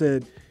told her, I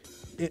said,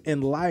 in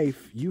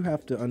life you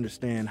have to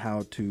understand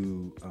how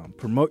to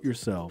promote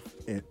yourself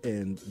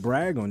and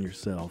brag on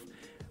yourself,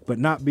 but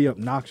not be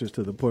obnoxious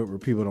to the point where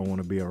people don't want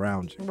to be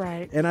around you.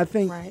 Right. And I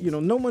think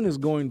no one is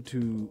going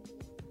to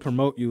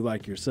promote you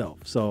like yourself.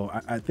 So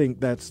I think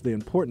that's the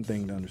important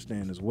thing to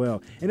understand as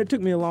well. And it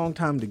took me a long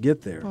time to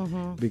get there,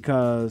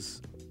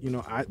 because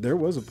there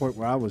was a point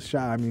where I was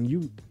shy. I mean,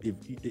 you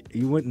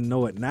wouldn't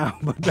know it now,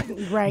 but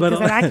right,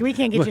 because we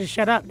can't get you to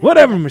shut up.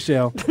 Whatever,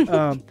 Michelle.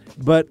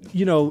 But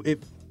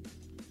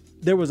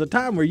there was a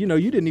time where, you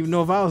didn't even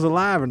know if I was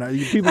alive or not.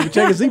 People would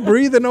check, is he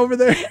breathing over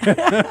there?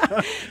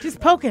 Just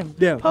poke him.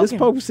 Yeah, poke just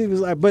poke and see if he's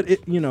alive. But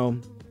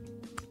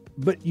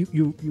but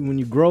you when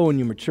you grow and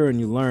you mature and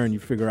you learn, you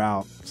figure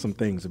out some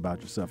things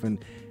about yourself,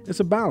 and it's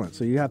a balance.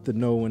 So you have to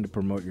know when to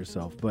promote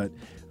yourself. But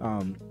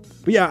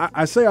yeah,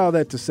 I say all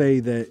that to say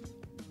that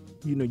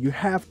you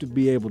have to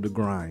be able to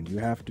grind. You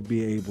have to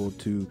be able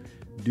to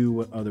do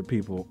what other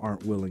people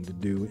aren't willing to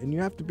do, and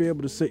you have to be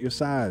able to set your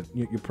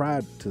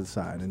pride to the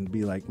side and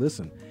be like,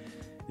 listen,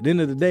 at the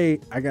end of the day,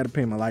 I got to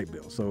pay my light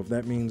bill. So if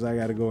that means I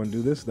got to go and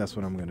do this, that's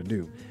what I'm going to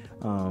do.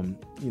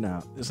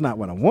 It's not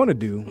what I want to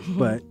do,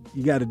 but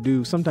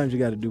sometimes you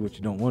got to do what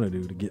you don't want to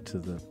do to get to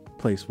the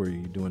place where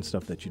you're doing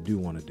stuff that you do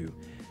want to do.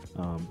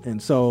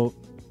 And so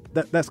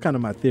that's kind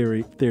of my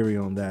theory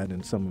on that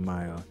and some of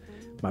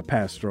my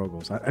past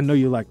struggles. I know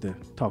you like to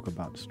talk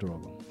about the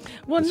struggle.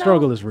 Well, the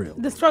struggle is real.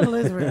 The struggle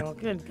is real.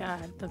 Good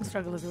God, the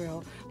struggle is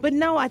real. But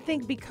no, I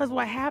think because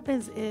what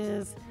happens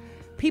is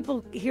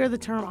people hear the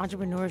term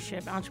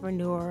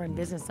entrepreneur and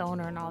business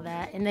owner and all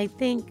that, and they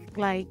think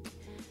like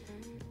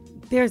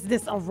there's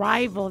this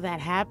arrival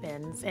that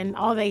happens, and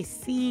all they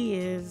see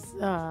is,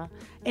 and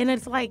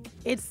it's like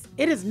it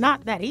is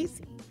not that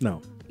easy.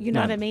 No. You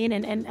know what I mean?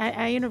 And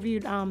I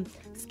interviewed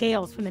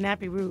Scales from the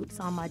Nappy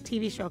Roots on my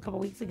TV show a couple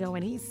weeks ago,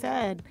 and he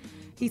said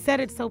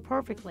it so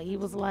perfectly. He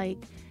was like,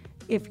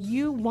 if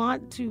you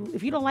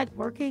don't like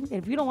working,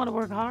 if you don't want to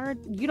work hard,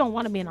 you don't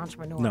want to be an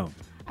entrepreneur. No.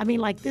 I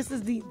mean, like, it's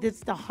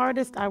the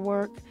hardest I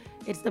work.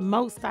 It's the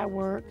most I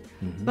work,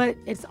 but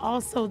it's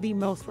also the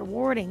most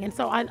rewarding. And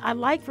so I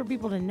like for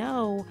people to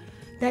know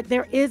that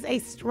there is a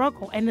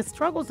struggle, and the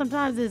struggle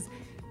sometimes is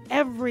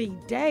every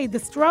day. The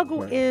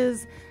struggle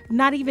is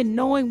not even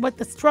knowing what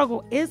the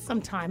struggle is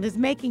sometimes. It's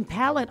making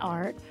palette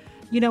art,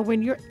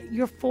 when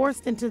you're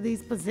forced into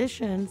these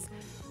positions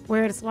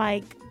where it's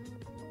like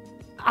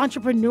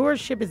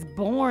entrepreneurship is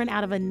born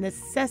out of a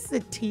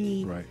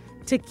necessity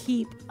to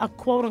keep a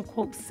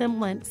quote-unquote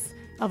semblance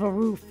of a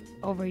roof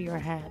over your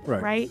head,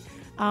 right?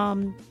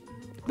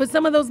 But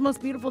some of those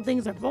most beautiful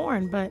things are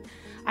born, but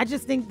I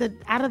just think that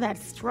out of that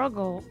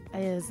struggle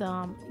is,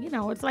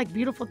 it's like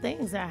beautiful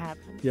things that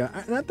happen. Yeah,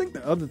 and I think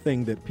the other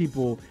thing that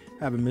people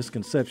have a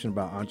misconception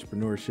about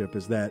entrepreneurship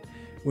is that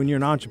when you're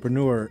an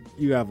entrepreneur,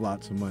 you have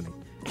lots of money.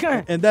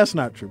 And that's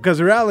not true, because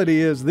the reality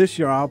is this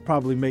year I'll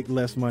probably make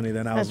less money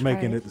than I was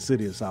making at the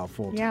City of South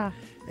Fulton. Yeah.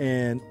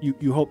 And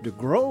you hope to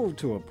grow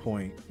to a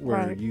point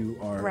where you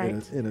are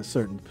in a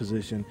certain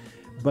position.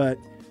 But,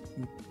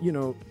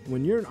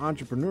 when you're an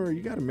entrepreneur,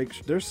 you got to make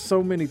sure there's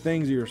so many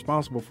things you're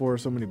responsible for,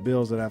 so many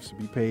bills that have to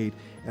be paid.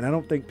 And I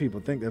don't think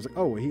people think that's like,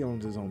 oh, well, he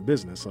owns his own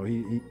business, so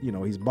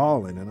he's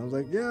balling. And I was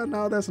like, yeah,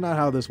 no, that's not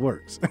how this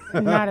works.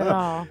 Not at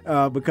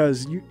all.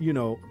 Because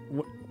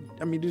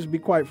just to be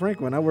quite frank,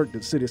 when I worked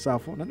at City of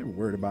South Fulton, I never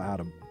worried about how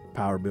the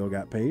power bill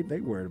got paid. They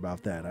worried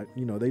about that.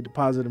 They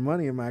deposited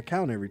money in my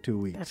account every 2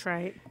 weeks. That's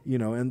right.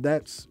 And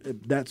that's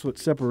what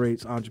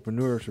separates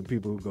entrepreneurs from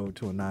people who go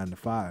to a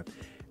 9-to-5.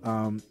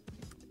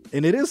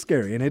 And it is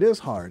scary and it is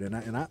hard. And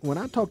I when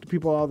I talk to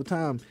people all the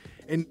time,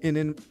 and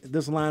in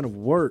this line of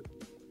work,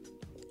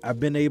 I've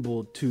been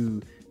able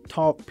to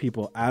talk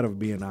people out of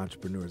being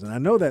entrepreneurs. And I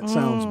know that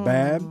sounds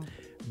bad,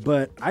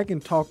 but I can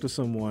talk to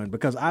someone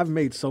because I've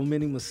made so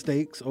many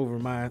mistakes over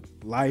my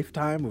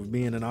lifetime of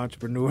being an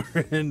entrepreneur.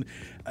 And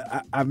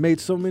I've made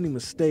so many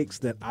mistakes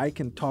that I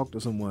can talk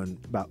to someone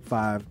about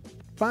 5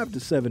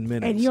 to 7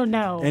 minutes. And you'll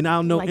know. And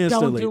I'll know like,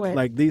 instantly. Don't do it.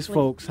 Like, these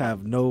folks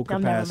have no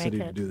capacity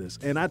to do this.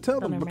 And I tell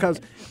them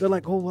because they're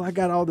like, oh, well, I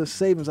got all this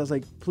savings. I was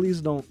like,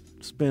 please don't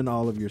spend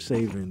all of your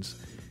savings,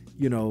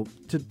 to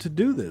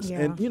do this. Yeah.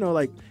 And,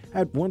 I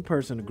had one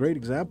person, a great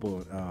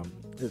example,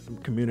 the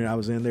community I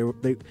was in,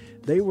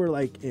 they were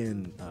like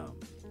in,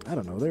 I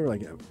don't know, they were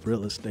like a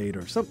real estate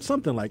or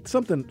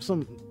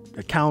some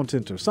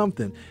accountant or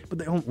something, but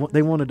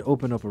they wanted to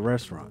open up a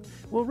restaurant.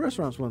 Well, a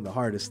restaurant's one of the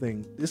hardest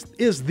things. This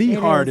is the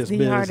hardest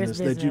business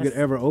that you could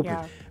ever open.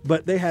 Yeah.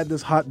 But they had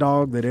this hot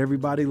dog that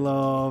everybody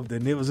loved,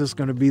 and it was just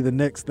going to be the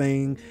next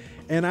thing.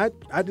 And I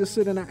just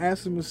sit and I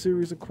asked them a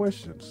series of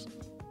questions.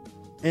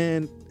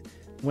 And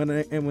when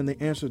they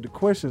answered the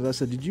questions, I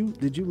said, did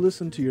you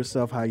listen to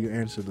yourself how you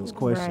answered those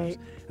questions? Right.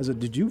 I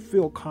said, did you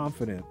feel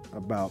confident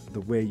about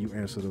the way you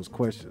answered those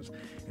questions?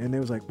 And they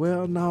was like,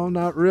 well, no,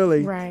 not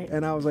really. Right.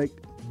 And I was like,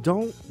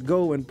 don't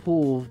go and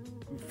pull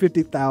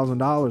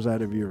 $50,000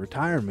 out of your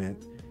retirement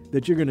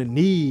that you're going to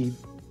need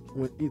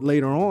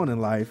later on in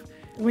life.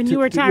 When you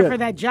retire for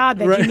that job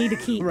that you need to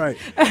keep. Right.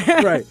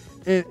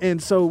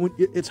 And so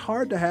it's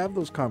hard to have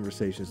those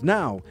conversations.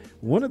 Now,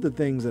 one of the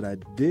things that I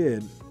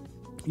did,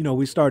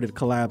 we started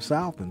Collab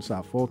South in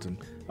South Fulton,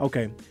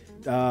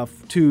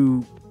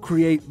 to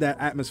create that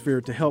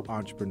atmosphere to help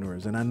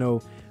entrepreneurs. And I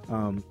know,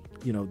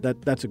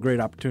 that's a great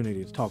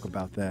opportunity to talk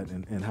about that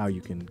and how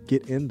you can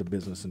get into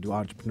business and do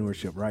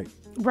entrepreneurship right.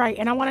 Right,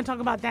 and I want to talk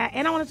about that.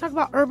 And I want to talk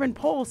about Urban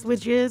Pulse,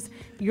 which is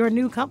your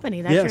new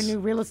company. That's your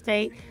new real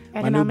estate,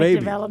 economic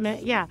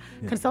development,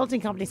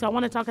 consulting company. So I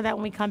want to talk about that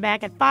when we come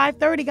back at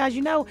 5:30.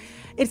 Guys,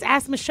 it's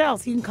Ask Michelle.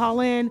 So you can call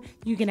in.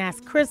 You can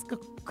ask Chris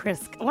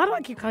Chris. Why do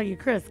I keep calling you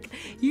Chris?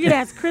 You can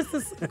ask Chris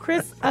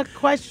a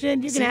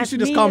question. You can ask you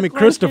should just me call a me question.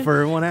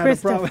 Christopher. Won't have a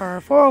problem.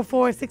 Christopher,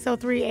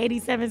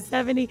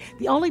 404-603-8770.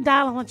 The only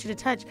dial I want you to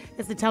touch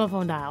is the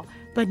telephone dial,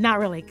 but not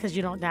really because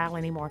you don't dial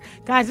anymore.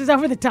 Guys, it's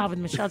Over the Top with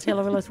Michelle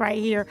Taylor Willis right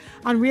here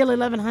on Real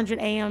 1100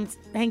 AM.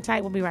 Hang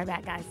tight. We'll be right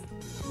back, guys.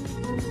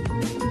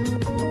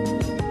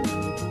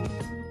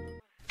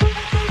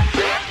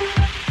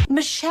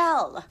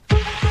 Michelle.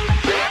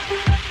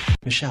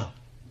 Michelle.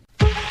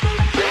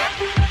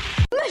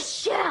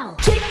 Michelle.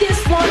 Kick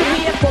this one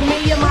here for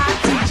me and my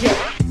DJ.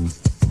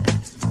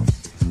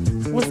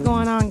 What's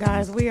going on,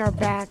 guys? We are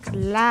back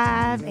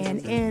live and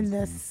in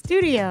the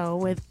studio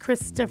with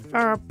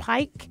Christopher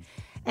Pike,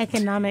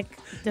 Economic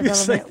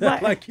Development.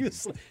 What? Like you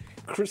said,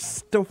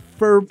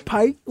 Christopher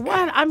Pike?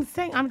 What? I'm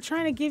saying, I'm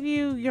trying to give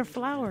you your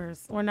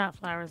flowers. Or not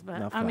flowers, but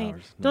Not I mean,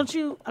 flowers, no. don't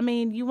you, I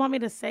mean, you want me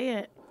to say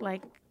it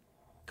like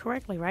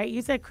correctly, right?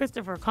 You said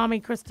Christopher. Call me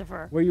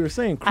Christopher. Well, you were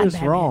saying I'm Chris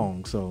Batman.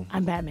 wrong, so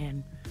I'm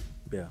Batman.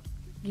 yeah.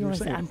 You want to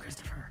say saying- I'm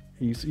Christopher.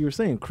 You were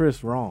saying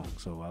Chris wrong,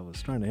 so I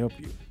was trying to help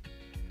you.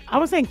 I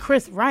was saying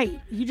Chris right.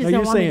 You just No, don't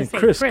you're want me to saying say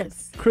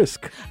Chris. Chris.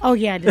 Oh,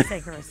 yeah, I did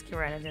say Chris. You're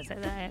right. I did say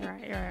that.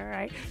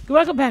 Right.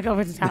 Welcome back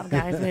Over the Top,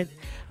 guys, with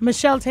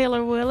Michelle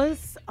Taylor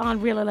Willis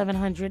on Real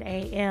 1100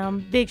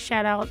 AM. Big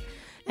shout out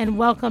and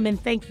welcome and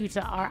thank you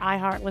to our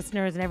iHeart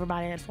listeners and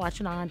everybody that's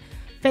watching on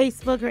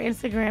Facebook or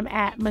Instagram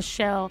at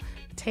Michelle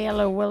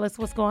Taylor Willis.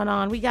 What's going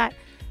on? We got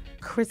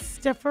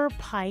Christopher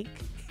Pike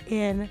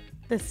in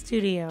the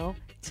studio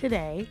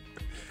today.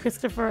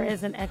 Christopher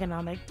is an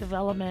economic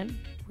development,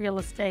 real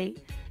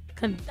estate,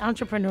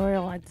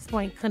 entrepreneurial at this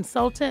point,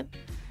 consultant,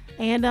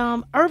 and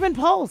Urban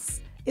Pulse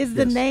is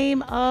the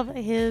name of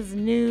his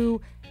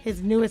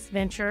newest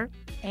venture.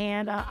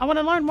 And I want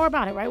to learn more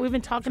about it, right? We've been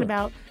talking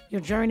about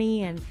your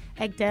journey and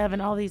ECDev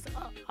and all these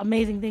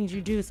amazing things you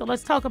do. So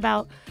let's talk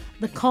about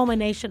the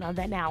culmination of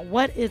that now.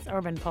 What is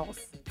Urban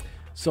Pulse?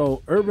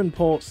 So Urban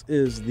Pulse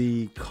is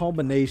the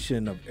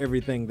culmination of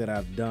everything that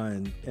I've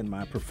done in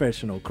my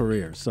professional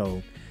career.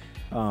 So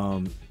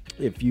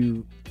if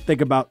you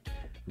think about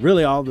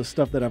really all the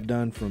stuff that I've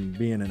done, from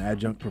being an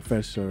adjunct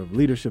professor of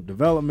leadership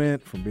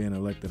development, from being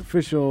elected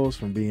officials,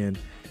 from being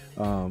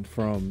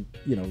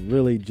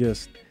really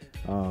just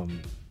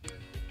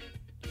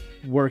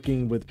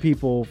working with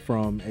people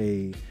from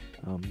a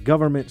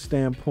government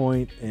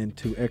standpoint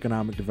into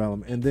economic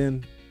development, and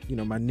then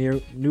my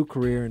new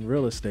career in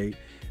real estate.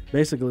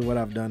 Basically, what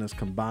I've done is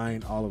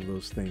combine all of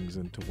those things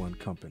into one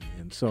company,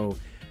 and so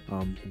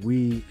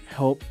we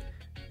help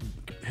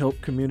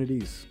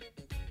communities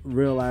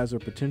realize their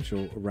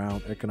potential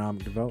around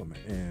economic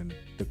development and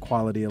the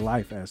quality of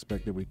life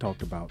aspect that we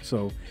talked about.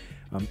 So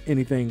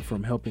anything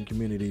from helping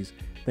communities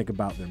think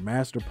about their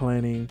master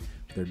planning,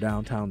 their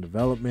downtown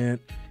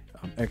development,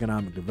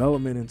 economic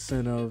development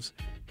incentives,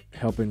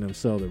 helping them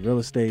sell their real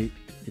estate,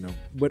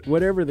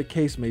 whatever the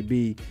case may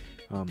be,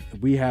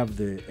 we have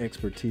the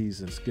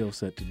expertise and skill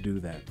set to do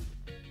that.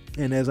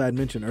 And as I had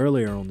mentioned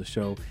earlier on the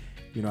show,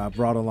 I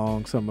brought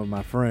along some of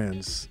my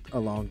friends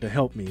along to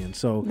help me. And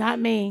so Not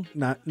me.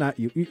 Not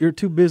you. You're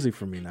too busy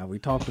for me now. We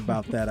talked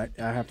about that.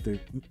 I have to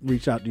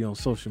reach out to you on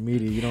social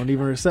media. You don't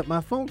even accept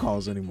my phone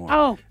calls anymore.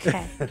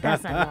 Okay,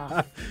 that's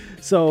enough.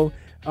 So,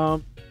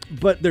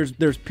 but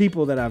there's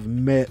people that I've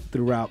met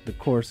throughout the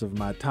course of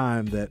my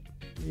time that,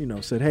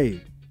 said,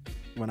 hey,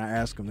 when I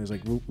ask them, it's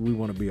like, we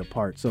want to be a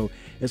part. So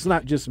it's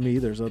not just me.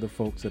 There's other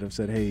folks that have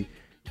said, hey,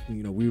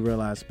 we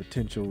realize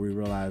potential, we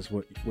realize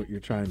what you're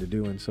trying to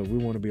do, and so we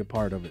want to be a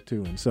part of it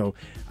too. And so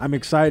I'm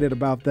excited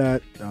about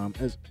that.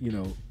 As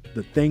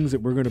the things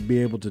that we're going to be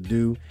able to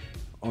do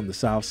on the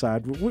South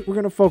Side, we're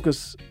going to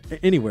focus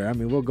anywhere. I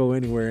mean, we'll go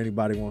anywhere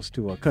anybody wants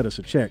to cut us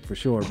a check for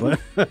sure.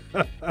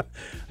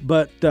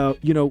 But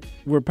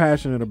we're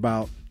passionate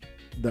about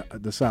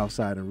the South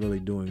Side and really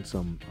doing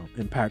some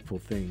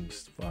impactful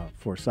things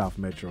for South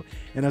Metro.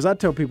 And as I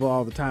tell people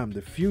all the time,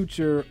 the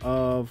future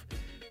of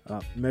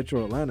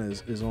Metro Atlanta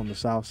is on the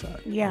South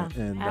Side. Yeah,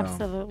 and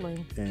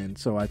absolutely. And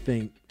so I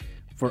think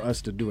for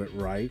us to do it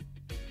right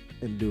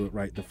and do it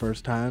right the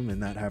first time and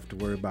not have to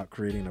worry about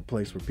creating a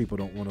place where people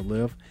don't want to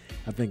live,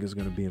 I think is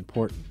going to be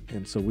important.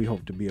 And so we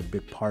hope to be a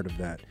big part of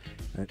that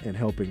and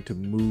helping to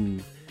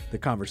move the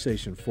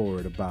conversation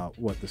forward about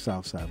what the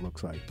South Side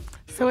looks like.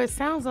 So it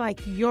sounds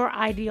like your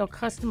ideal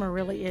customer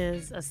really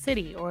is a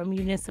city or a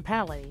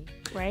municipality,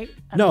 right?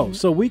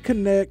 So we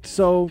connect.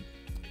 So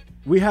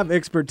we have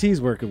expertise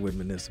working with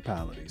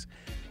municipalities,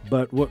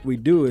 but what we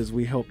do is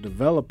we help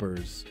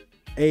developers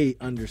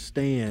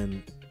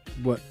understand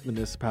what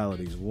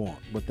municipalities want,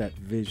 what that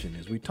vision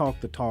is. We talk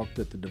the talk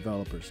that the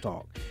developers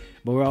talk,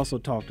 but we also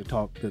talk the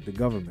talk that the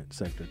government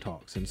sector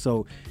talks. And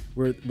so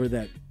we're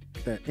that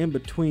in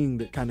between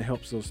that kind of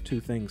helps those two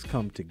things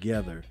come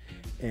together,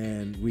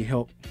 and we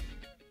help,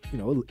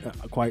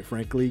 quite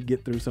frankly,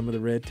 get through some of the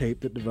red tape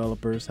that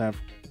developers have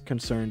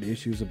concerned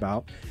issues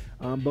about.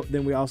 But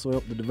then we also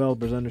help the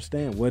developers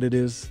understand what it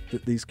is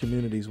that these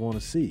communities want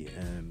to see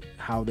and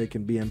how they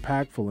can be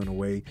impactful in a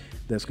way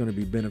that's going to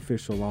be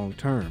beneficial long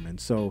term. And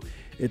so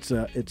it's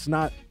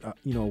not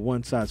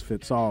one size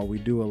fits all. We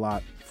do a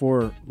lot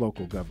for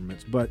local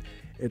governments, but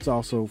it's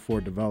also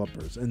for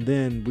developers. And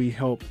then we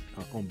help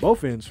on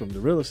both ends from the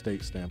real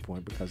estate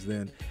standpoint, because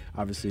then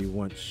obviously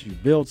once you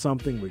build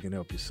something, we can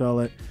help you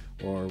sell it,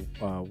 or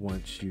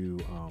once you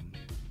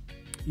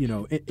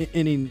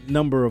any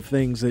number of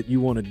things that you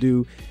want to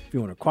do. If you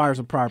want to acquire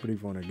some property,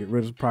 if you want to get rid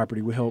of some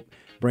property, we help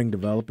bring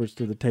developers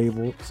to the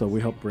table. So we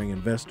help bring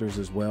investors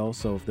as well.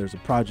 So if there's a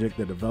project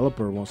the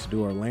developer wants to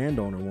do or a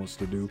landowner wants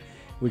to do,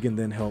 we can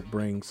then help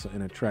bring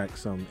and attract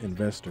some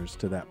investors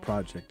to that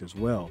project as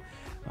well.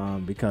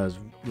 Because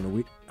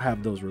we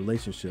have those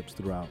relationships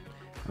throughout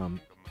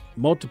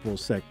multiple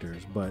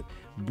sectors, but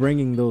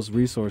bringing those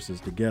resources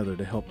together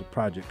to help the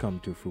project come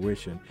to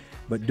fruition,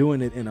 but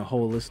doing it in a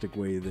holistic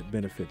way that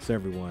benefits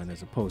everyone,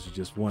 as opposed to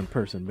just one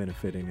person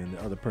benefiting and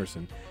the other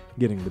person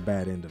getting the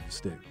bad end of the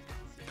stick.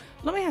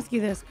 Let me ask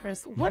you this,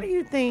 Chris. What do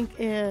you think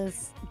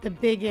is the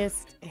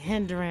biggest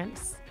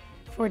hindrance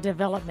for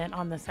development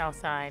on the South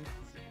Side?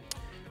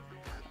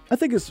 I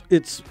think it's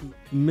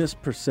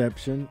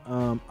misperception.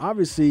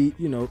 Obviously,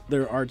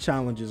 there are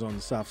challenges on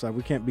the South Side.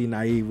 We can't be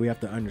naive. We have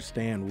to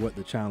understand what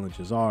the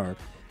challenges are.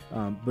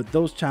 But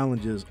those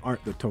challenges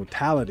aren't the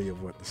totality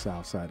of what the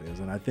South Side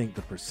is. And I think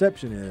the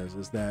perception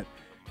is that,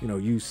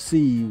 you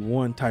see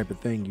one type of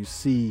thing. You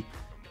see,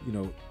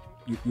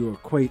 you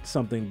equate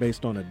something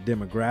based on a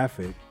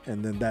demographic,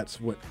 and then that's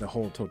what the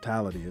whole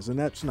totality is. And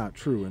that's not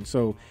true. And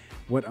so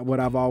what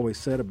I've always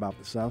said about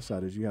the South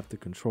Side is you have to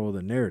control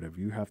the narrative.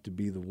 You have to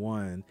be the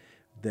one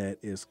that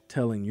is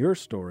telling your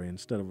story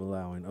instead of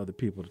allowing other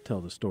people to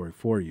tell the story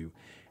for you.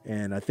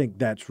 And I think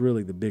that's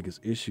really the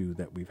biggest issue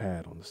that we've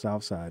had on the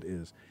South Side,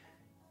 is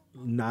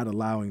not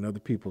allowing other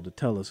people to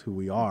tell us who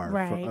we are,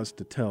 right, for us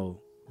to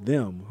tell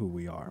them who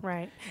we are.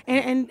 Right.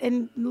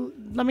 And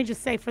let me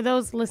just say, for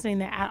those listening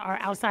that are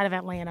outside of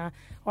Atlanta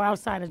or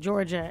outside of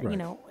Georgia,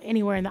 right,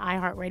 anywhere in the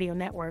iHeartRadio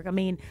network, I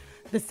mean,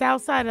 the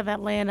South Side of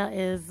Atlanta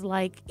is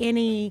like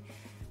any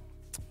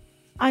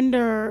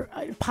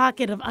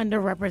pocket of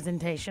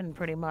underrepresentation,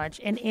 pretty much,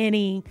 in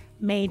any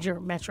major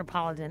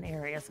metropolitan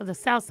area. So the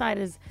South Side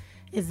is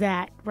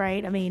that,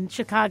 right? I mean,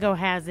 Chicago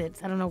has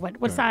its, I don't know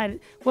what right, side,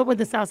 what would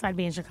the South Side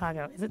be in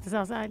Chicago? Is it the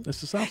South Side?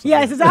 It's the South Side.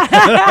 Yeah, it's the South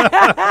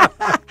Side.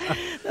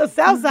 The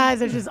South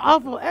Sides are just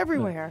awful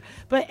everywhere.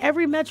 But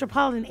every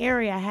metropolitan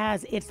area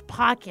has its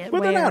pocket.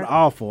 But they're not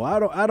awful. I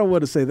don't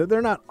want to say that.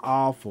 They're not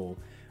awful.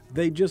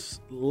 They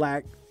just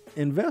lack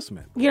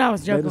investment. I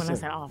was joking when I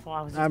said awful.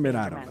 I don't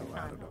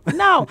know.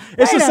 No.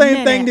 It's the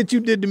same thing that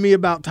you did to me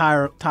about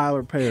Tyler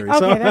Perry.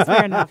 Okay,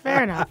 that's fair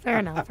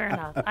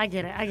enough. I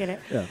get it.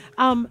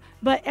 Yeah.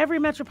 But every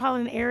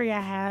metropolitan area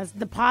has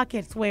the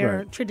pockets where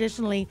right,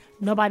 traditionally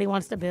nobody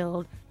wants to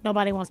build,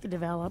 nobody wants to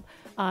develop.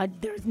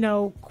 There's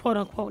no quote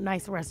unquote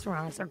nice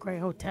restaurants or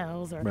great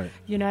hotels, or right,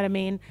 you know what I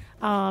mean?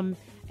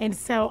 And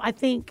so I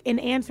think in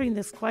answering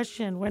this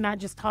question, we're not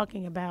just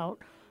talking about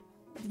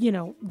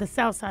the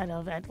South Side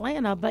of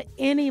Atlanta, but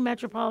any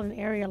metropolitan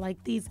area,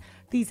 like these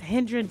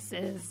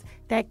hindrances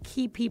that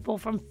keep people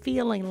from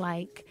feeling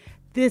like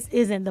this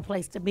isn't the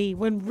place to be,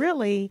 when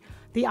really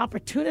the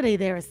opportunity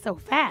there is so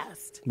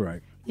fast.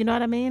 Right. You know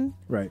what I mean?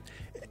 Right.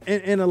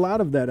 And a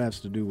lot of that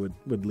has to do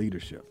with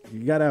leadership.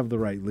 You got to have the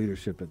right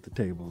leadership at the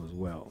table as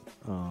well,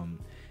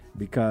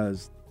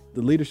 because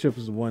the leadership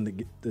is the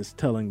one that's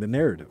telling the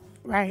narrative.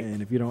 Right.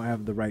 And if you don't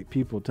have the right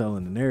people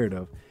telling the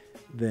narrative,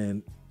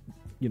 then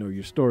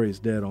your story is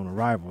dead on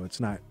arrival. It's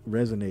not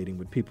resonating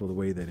with people the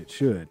way that it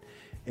should.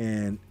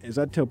 And as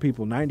I tell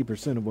people,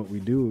 90% of what we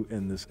do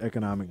in this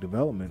economic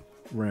development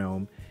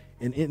realm,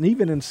 and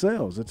even in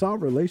sales, it's all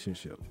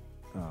relationship.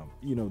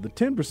 The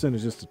 10%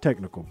 is just the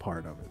technical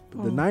part of it.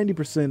 But the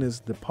 90%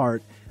 is the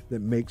part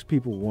that makes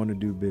people want to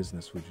do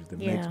business with you, that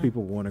makes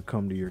people want to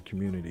come to your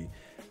community,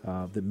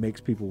 that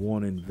makes people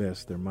want to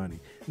invest their money.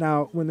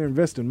 Now, when they're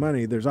investing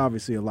money, there's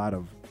obviously a lot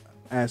of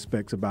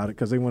aspects about it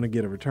because they want to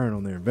get a return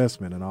on their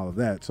investment and all of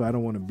that. So I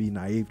don't want to be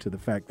naive to the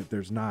fact that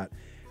there's not,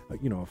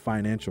 a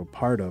financial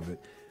part of it.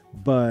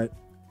 But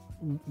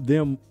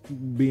them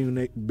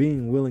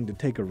being willing to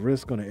take a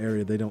risk on an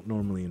area they don't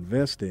normally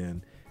invest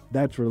in,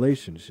 that's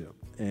relationship.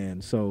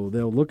 And so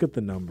they'll look at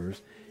the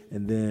numbers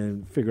and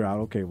then figure out,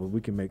 okay, well,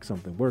 we can make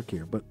something work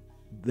here. But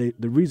the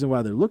reason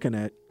why they're looking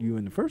at you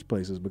in the first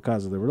place is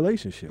because of the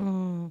relationship.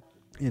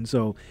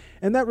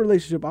 And that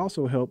relationship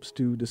also helps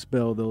to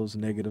dispel those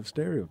negative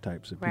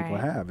stereotypes that people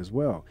have as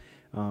well.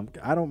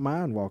 I don't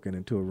mind walking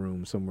into a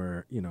room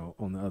somewhere,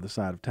 on the other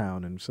side of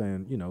town and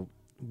saying,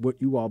 what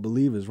you all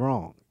believe is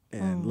wrong,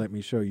 and let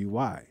me show you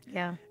why.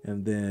 Yeah.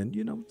 And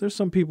then, there's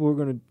some people who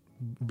are going to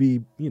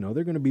be,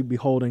 they're going to be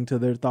beholden to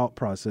their thought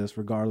process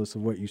regardless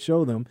of what you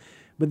show them.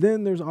 But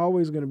then there's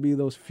always going to be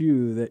those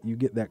few that you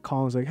get that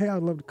call and say, hey,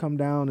 I'd love to come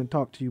down and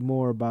talk to you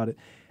more about it.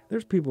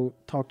 There's people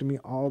talk to me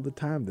all the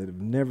time that have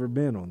never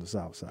been on the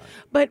South Side.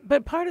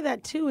 But part of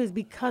that, too, is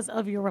because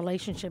of your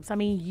relationships. I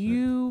mean,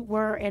 you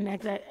were in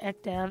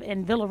ECDEV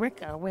in Villa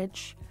Rica,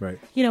 which,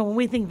 when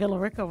we think Villa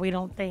Rica, we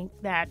don't think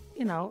that,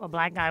 a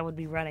black guy would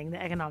be running the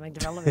economic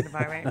development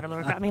department in Villa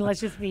Rica. I mean,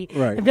 let's just be,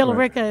 Villa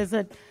Rica is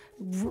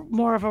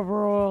more of a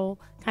rural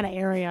kind of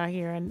area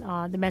here in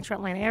the Metro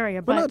Atlanta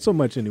area. But not so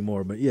much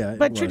anymore, but yeah.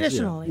 But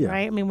traditionally,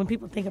 right? I mean, when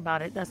people think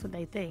about it, that's what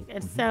they think.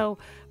 And so,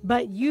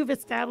 but you've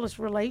established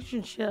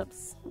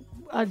relationships,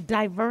 a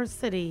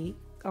diversity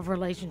of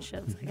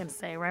relationships, I can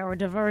say, right? Or a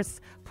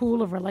diverse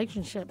pool of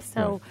relationships.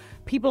 So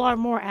people are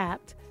more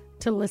apt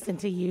to listen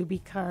to you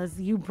because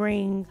you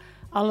bring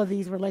all of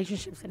these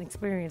relationships and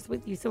experience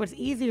with you. So it's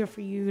easier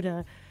for you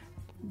to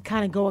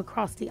kind of go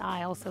across the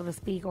aisle, so to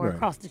speak, or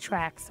across the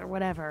tracks or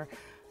whatever,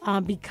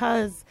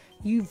 because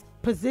you've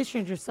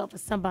positioned yourself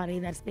as somebody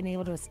that's been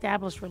able to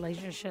establish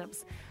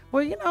relationships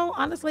where,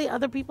 honestly,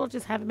 other people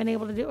just haven't been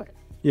able to do it.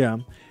 Yeah.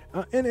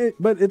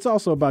 But it's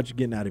also about you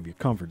getting out of your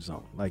comfort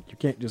zone. Like, you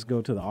can't just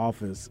go to the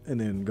office and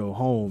then go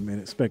home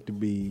and expect to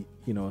be,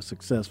 a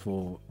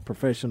successful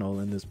professional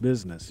in this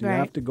business. You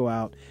have to go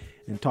out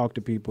and talk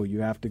to people. You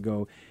have to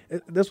go.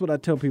 That's what I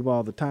tell people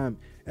all the time.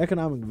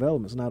 Economic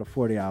development is not a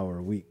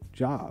 40-hour-a-week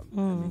job. I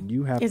mean,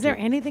 you have. Is there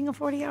anything a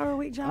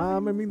 40-hour-a-week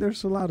job? I mean,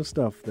 there's a lot of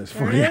stuff that's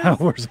 40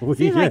 hours a week.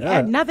 Seems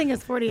like nothing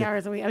is 40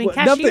 hours a week. I mean,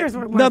 cashiers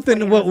work more than 40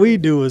 nothing. What we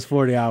do is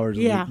 40 hours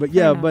a week.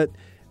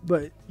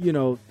 But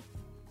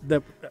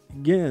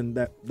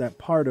that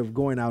part of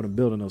going out and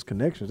building those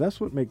connections, that's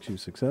what makes you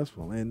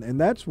successful.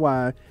 And that's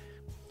why,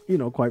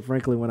 quite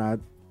frankly,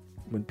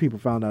 when people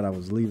found out I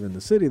was leaving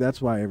the city,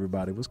 that's why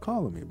everybody was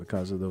calling me,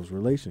 because of those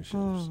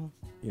relationships.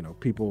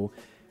 People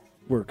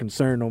were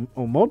concerned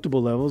on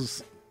multiple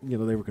levels. They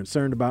were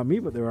concerned about me,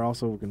 but they were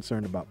also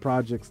concerned about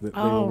projects that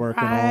they were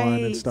working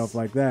on and stuff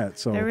like that.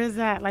 So there is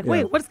that. Like,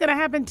 wait, what's going to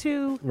happen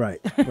to?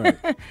 Right.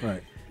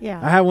 Yeah.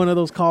 I had one of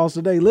those calls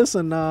today.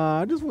 Listen,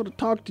 I just want to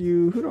talk to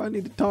you. Who do I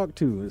need to talk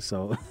to?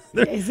 So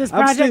is this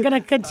project going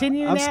to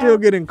continue now? I'm still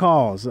getting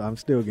calls.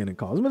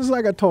 But it's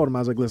like I told him, I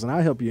was like, listen,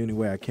 I'll help you any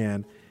way I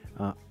can.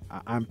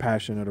 I'm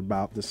passionate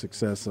about the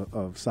success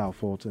of South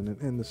Fulton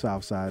and the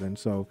South Side. And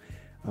so,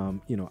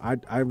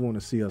 I want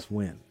to see us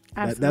win.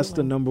 That's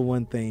the number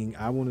one thing.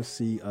 I want to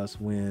see us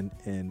win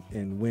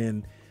and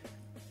win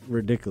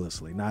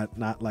ridiculously.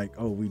 Not like,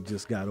 oh, we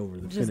just got over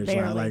the finish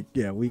line. Like,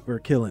 we're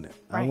killing it.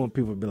 Right. I want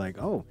people to be like,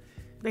 oh,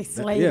 they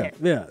slayed it.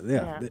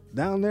 Yeah.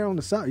 Down there on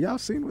the South, y'all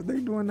seen what they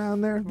doing down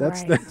there?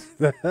 That's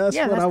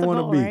what I want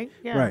to be. Right?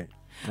 Yeah. Right.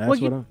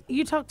 Well,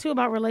 you talked too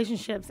about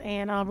relationships,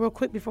 and real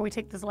quick before we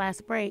take this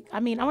last break, I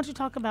want you to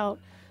talk about,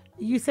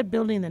 you said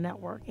building the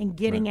network and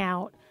getting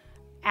out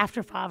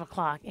after 5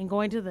 o'clock and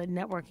going to the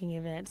networking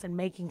events and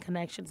making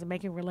connections and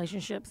making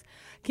relationships.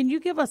 Can you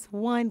give us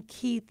one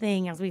key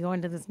thing as we go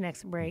into this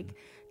next break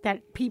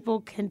that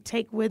people can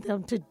take with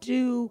them to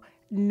do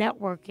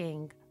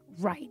networking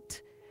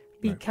right?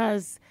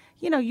 Because,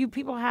 you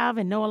people have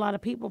and know a lot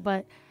of people,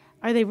 but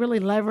are they really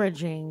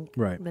leveraging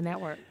the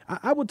network?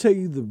 I will tell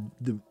you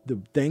the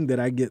thing that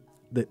I get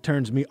that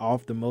turns me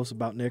off the most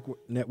about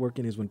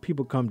networking is when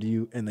people come to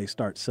you and they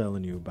start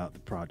selling you about the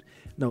product.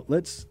 No,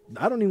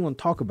 I don't even want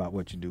to talk about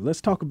what you do.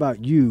 Let's talk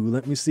about you.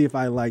 Let me see if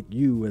I like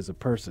you as a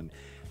person.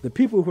 The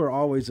people who are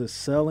always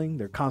just selling,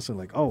 they're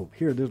constantly like, oh,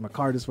 there's my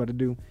card, this is what I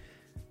do.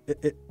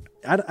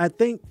 I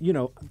think,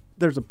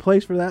 there's a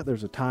place for that.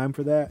 There's a time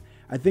for that.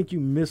 I think you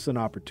miss an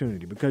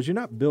opportunity because you're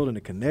not building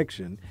a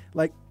connection.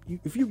 Like,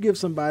 if you give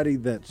somebody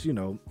that's,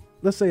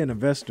 let's say an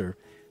investor,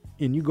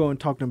 and you go and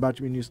talk to them about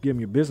you and you just give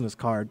them your business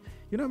card,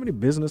 you know how many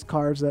business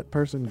cards that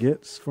person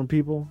gets from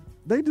people?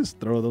 They just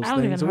throw those things away.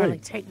 I don't even really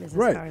take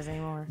business cards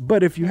anymore.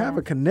 But if you have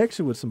a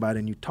connection with somebody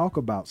and you talk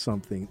about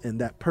something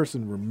and that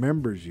person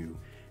remembers you,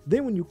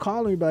 then when you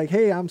call them, you'll be like,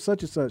 hey, I'm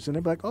such and such. And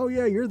they'll be like, oh,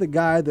 yeah, you're the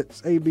guy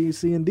that's A, B,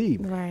 C, and D.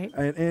 Right.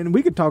 And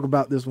we could talk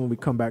about this when we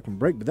come back from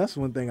break, but that's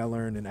one thing I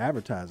learned in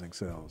advertising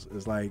sales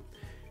is like,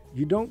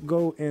 you don't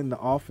go in the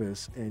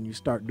office and you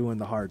start doing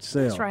the hard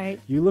sell. That's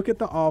right. You look at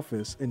the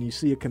office and you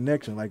see a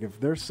connection. Like if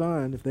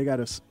they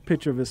got a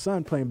picture of his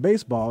son playing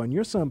baseball and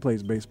your son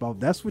plays baseball,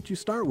 that's what you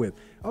start with.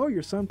 Oh,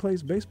 your son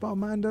plays baseball,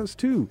 mine does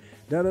too.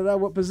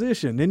 What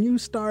position? Then you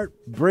start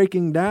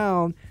breaking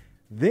down.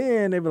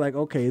 Then they be like,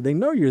 okay, they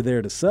know you're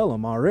there to sell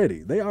them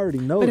already. They already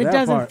know that part. But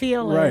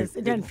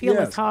it doesn't feel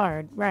as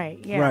hard.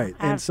 Right. Yeah. Right.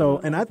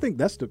 Absolutely. And I think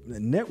that's the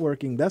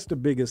networking. That's the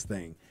biggest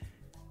thing.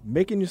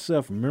 Making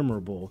yourself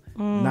memorable,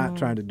 not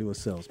trying to do a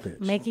sales pitch.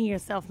 Making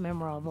yourself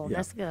memorable. Yeah.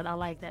 That's good. I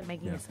like that.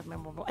 Making yourself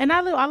memorable. And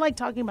I like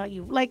talking about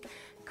you. Like,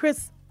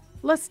 Chris,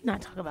 let's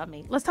not talk about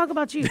me. Let's talk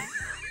about you.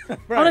 I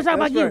want to talk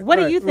about you. What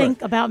do you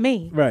think about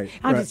me? Right.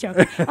 I'm just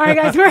joking. All right,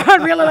 guys, we're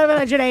on Real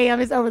 1100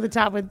 AM. It's Over the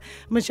Top with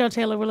Michelle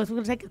Taylor Willis. We're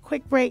going to take a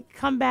quick break,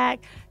 come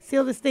back,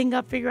 seal this thing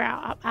up, figure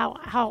out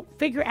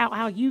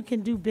how you can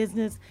do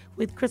business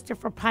with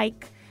Christopher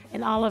Pike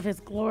and all of his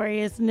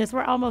gloriousness.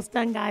 We're almost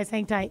done, guys.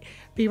 Hang tight.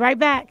 Be right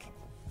back.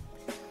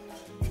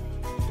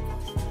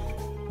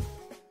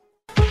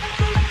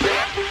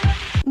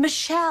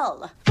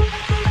 Michelle.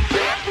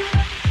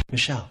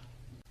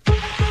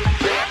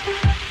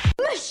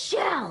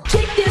 Michelle,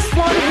 kick this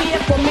one here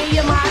for me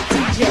and my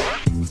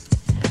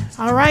DJ.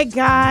 All right,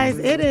 guys,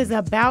 it is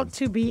about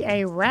to be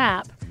a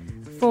wrap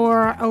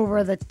for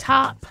Over the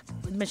Top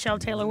with Michelle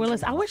Taylor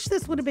Willis. I wish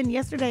this would have been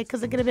yesterday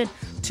because it could have been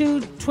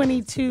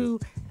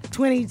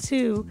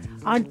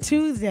 2/22/22 on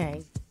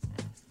Tuesday.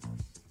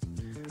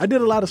 I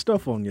did a lot of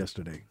stuff on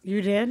yesterday.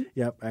 You did?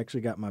 Yep, I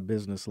actually got my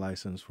business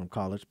license from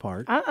College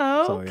Park.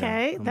 Uh-oh, So, yeah,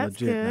 okay. I'm That's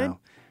legit good. now.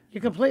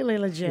 You're completely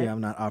legit. Yeah,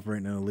 I'm not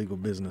operating an illegal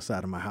business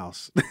out of my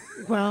house.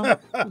 Well,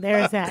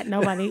 there's that.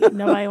 Nobody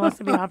wants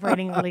to be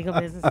operating illegal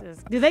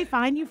businesses. Do they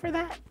fine you for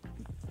that?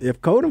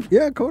 If code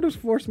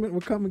enforcement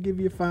will come and give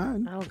you a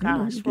fine. Oh, you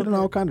gosh. get in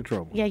all kind of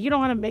trouble. Yeah, you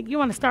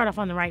want to start off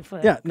on the right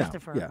foot, Yeah, no,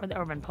 Christopher, yeah. with the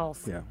Urban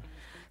Pulse. Yeah.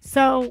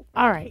 So,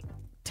 all right.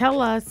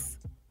 Tell us,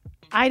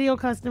 ideal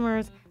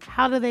customers,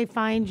 how do they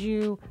find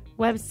you?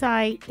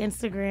 Website,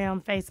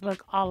 Instagram, Facebook,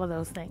 all of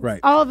those things. Right.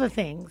 All the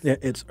things. Yeah,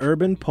 it's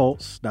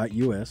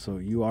urbanpulse.us, so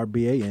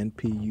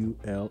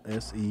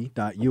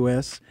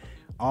URBANPULSE.us.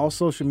 All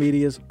social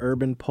medias,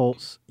 Urban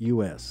Pulse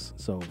US.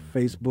 So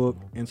Facebook,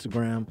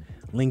 Instagram,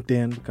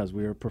 LinkedIn, because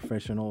we're a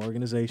professional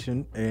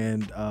organization,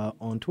 and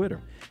on Twitter.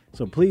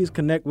 So please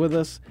connect with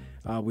us.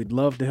 We'd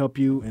love to help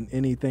you in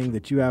anything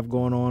that you have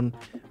going on.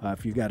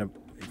 If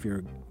you're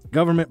a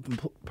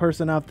government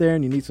person out there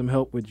and you need some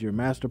help with your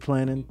master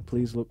planning,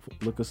 please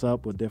look us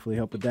up. We'll definitely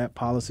help with that.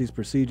 Policies,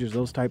 procedures,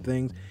 those type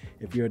things.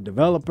 If you're a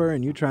developer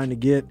and you're trying to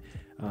get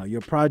your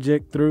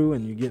project through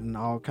and you're getting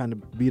all kind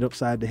of beat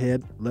upside the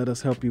head, let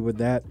us help you with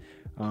that.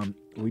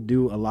 We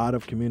do a lot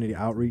of community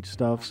outreach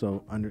stuff,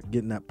 so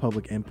getting that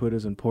public input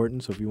is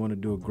important. So if you want to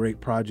do a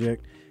great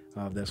project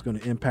that's going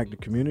to impact the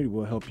community,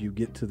 we'll help you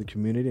get to the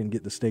community and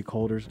get the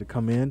stakeholders to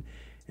come in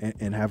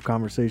and have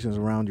conversations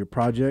around your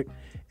project.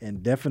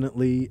 And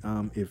definitely,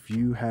 if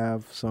you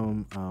have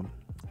some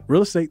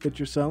real estate that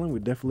you're selling, we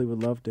definitely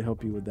would love to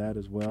help you with that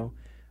as well.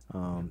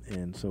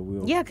 And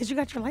so Yeah, because you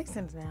got your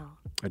license now.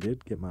 I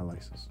did get my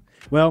license.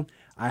 Well,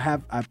 I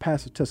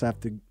passed the test. I have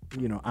to,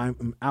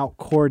 I'm out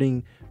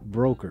courting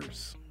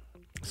brokers.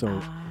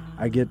 So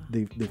I get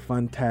the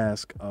fun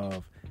task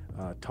of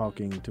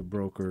talking to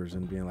brokers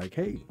and being like,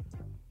 hey,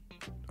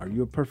 are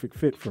you a perfect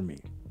fit for me?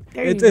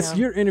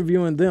 You're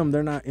interviewing them.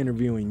 They're not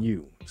interviewing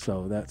you.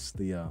 So that's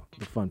the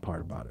fun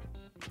part about it.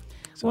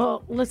 So.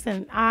 Well,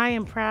 listen, I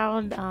am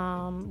proud.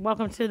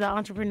 Welcome to the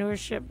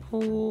entrepreneurship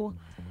pool.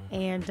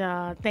 And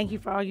thank you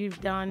for all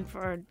you've done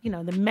for,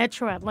 the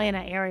metro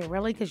Atlanta area,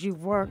 really, because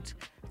you've worked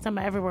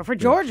somewhere everywhere. For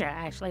Georgia,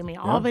 actually. I mean,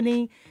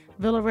 Albany,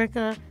 Villa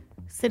Rica,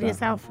 City of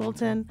South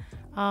Fulton.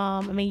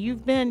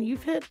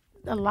 You've hit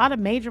a lot of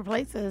major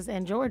places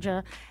in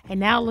Georgia, and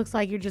now it looks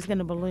like you're just going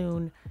to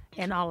balloon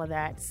and all of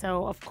that.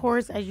 So, of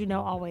course, as you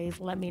know, always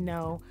let me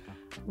know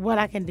what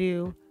I can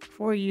do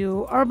for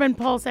you. Urban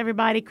Pulse,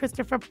 everybody.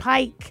 Christopher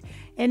Pike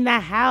in the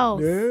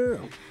house. Yeah.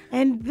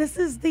 And this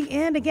is the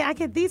end.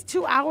 Again, these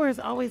 2 hours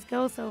always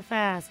go so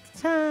fast.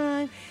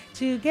 Time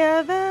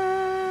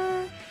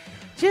together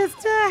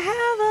just to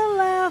have a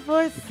laugh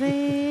or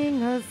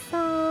sing a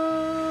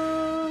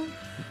song.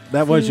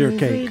 That was your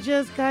cake. We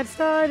just got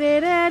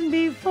started, and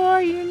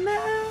before you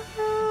know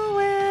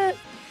it,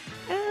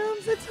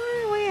 comes the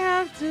time we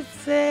have to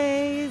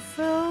say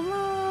so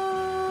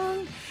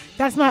long.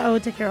 That's my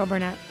ode to Carol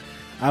Burnett.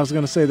 I was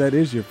going to say that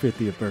is your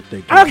 50th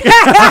birthday cake. Okay.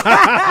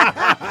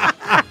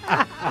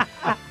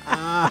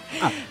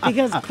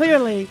 Because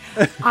clearly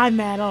I'm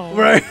that old.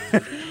 Right.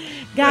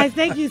 Guys,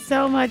 thank you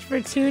so much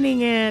for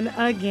tuning in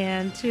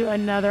again to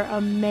another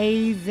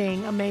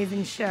amazing,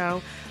 amazing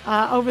show.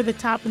 Over the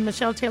Top with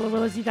Michelle Taylor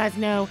Willis. You guys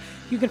know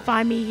you can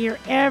find me here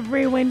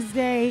every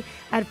Wednesday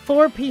at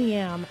 4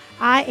 p.m.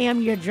 I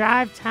am your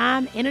drive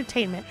time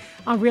entertainment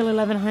on Real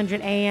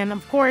 1100 AM.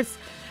 Of course,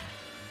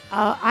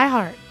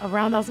 iHeart, I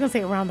was going to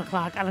say around the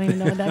clock. I don't even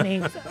know what that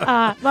means.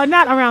 Well,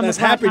 not around That's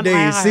the clock. Happy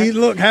Days. iHeart. See,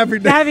 look, Happy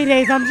Days. Happy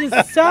Days. I'm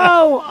just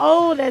so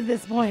old at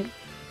this point.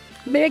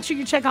 Make sure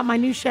you check out my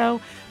new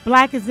show,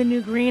 Black is the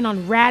New Green,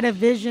 on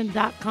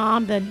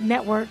radavision.com, the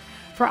network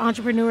for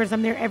entrepreneurs.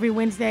 I'm there every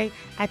Wednesday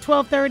at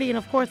 12:30. And,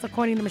 of course,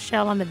 according to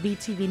Michelle, on the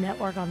BTV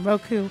network on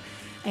Roku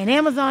and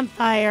Amazon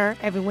Fire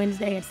every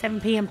Wednesday at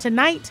 7 p.m.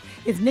 Tonight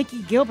is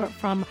Nikki Gilbert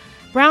from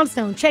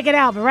Brownstone. Check it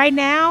out. But right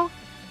now,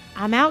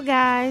 I'm out,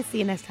 guys. See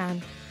you next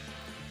time.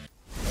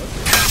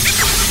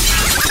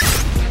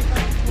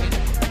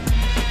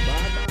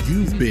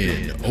 You've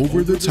been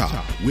Over the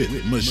Top with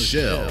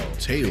Michelle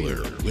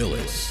Taylor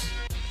Willis.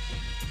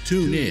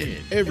 Tune in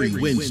every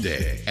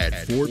Wednesday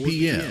at 4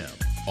 p.m.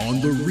 on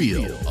the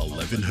Real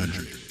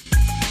 1100.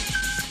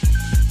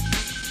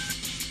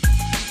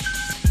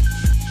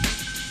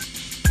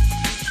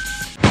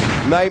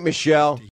 Night, Michelle.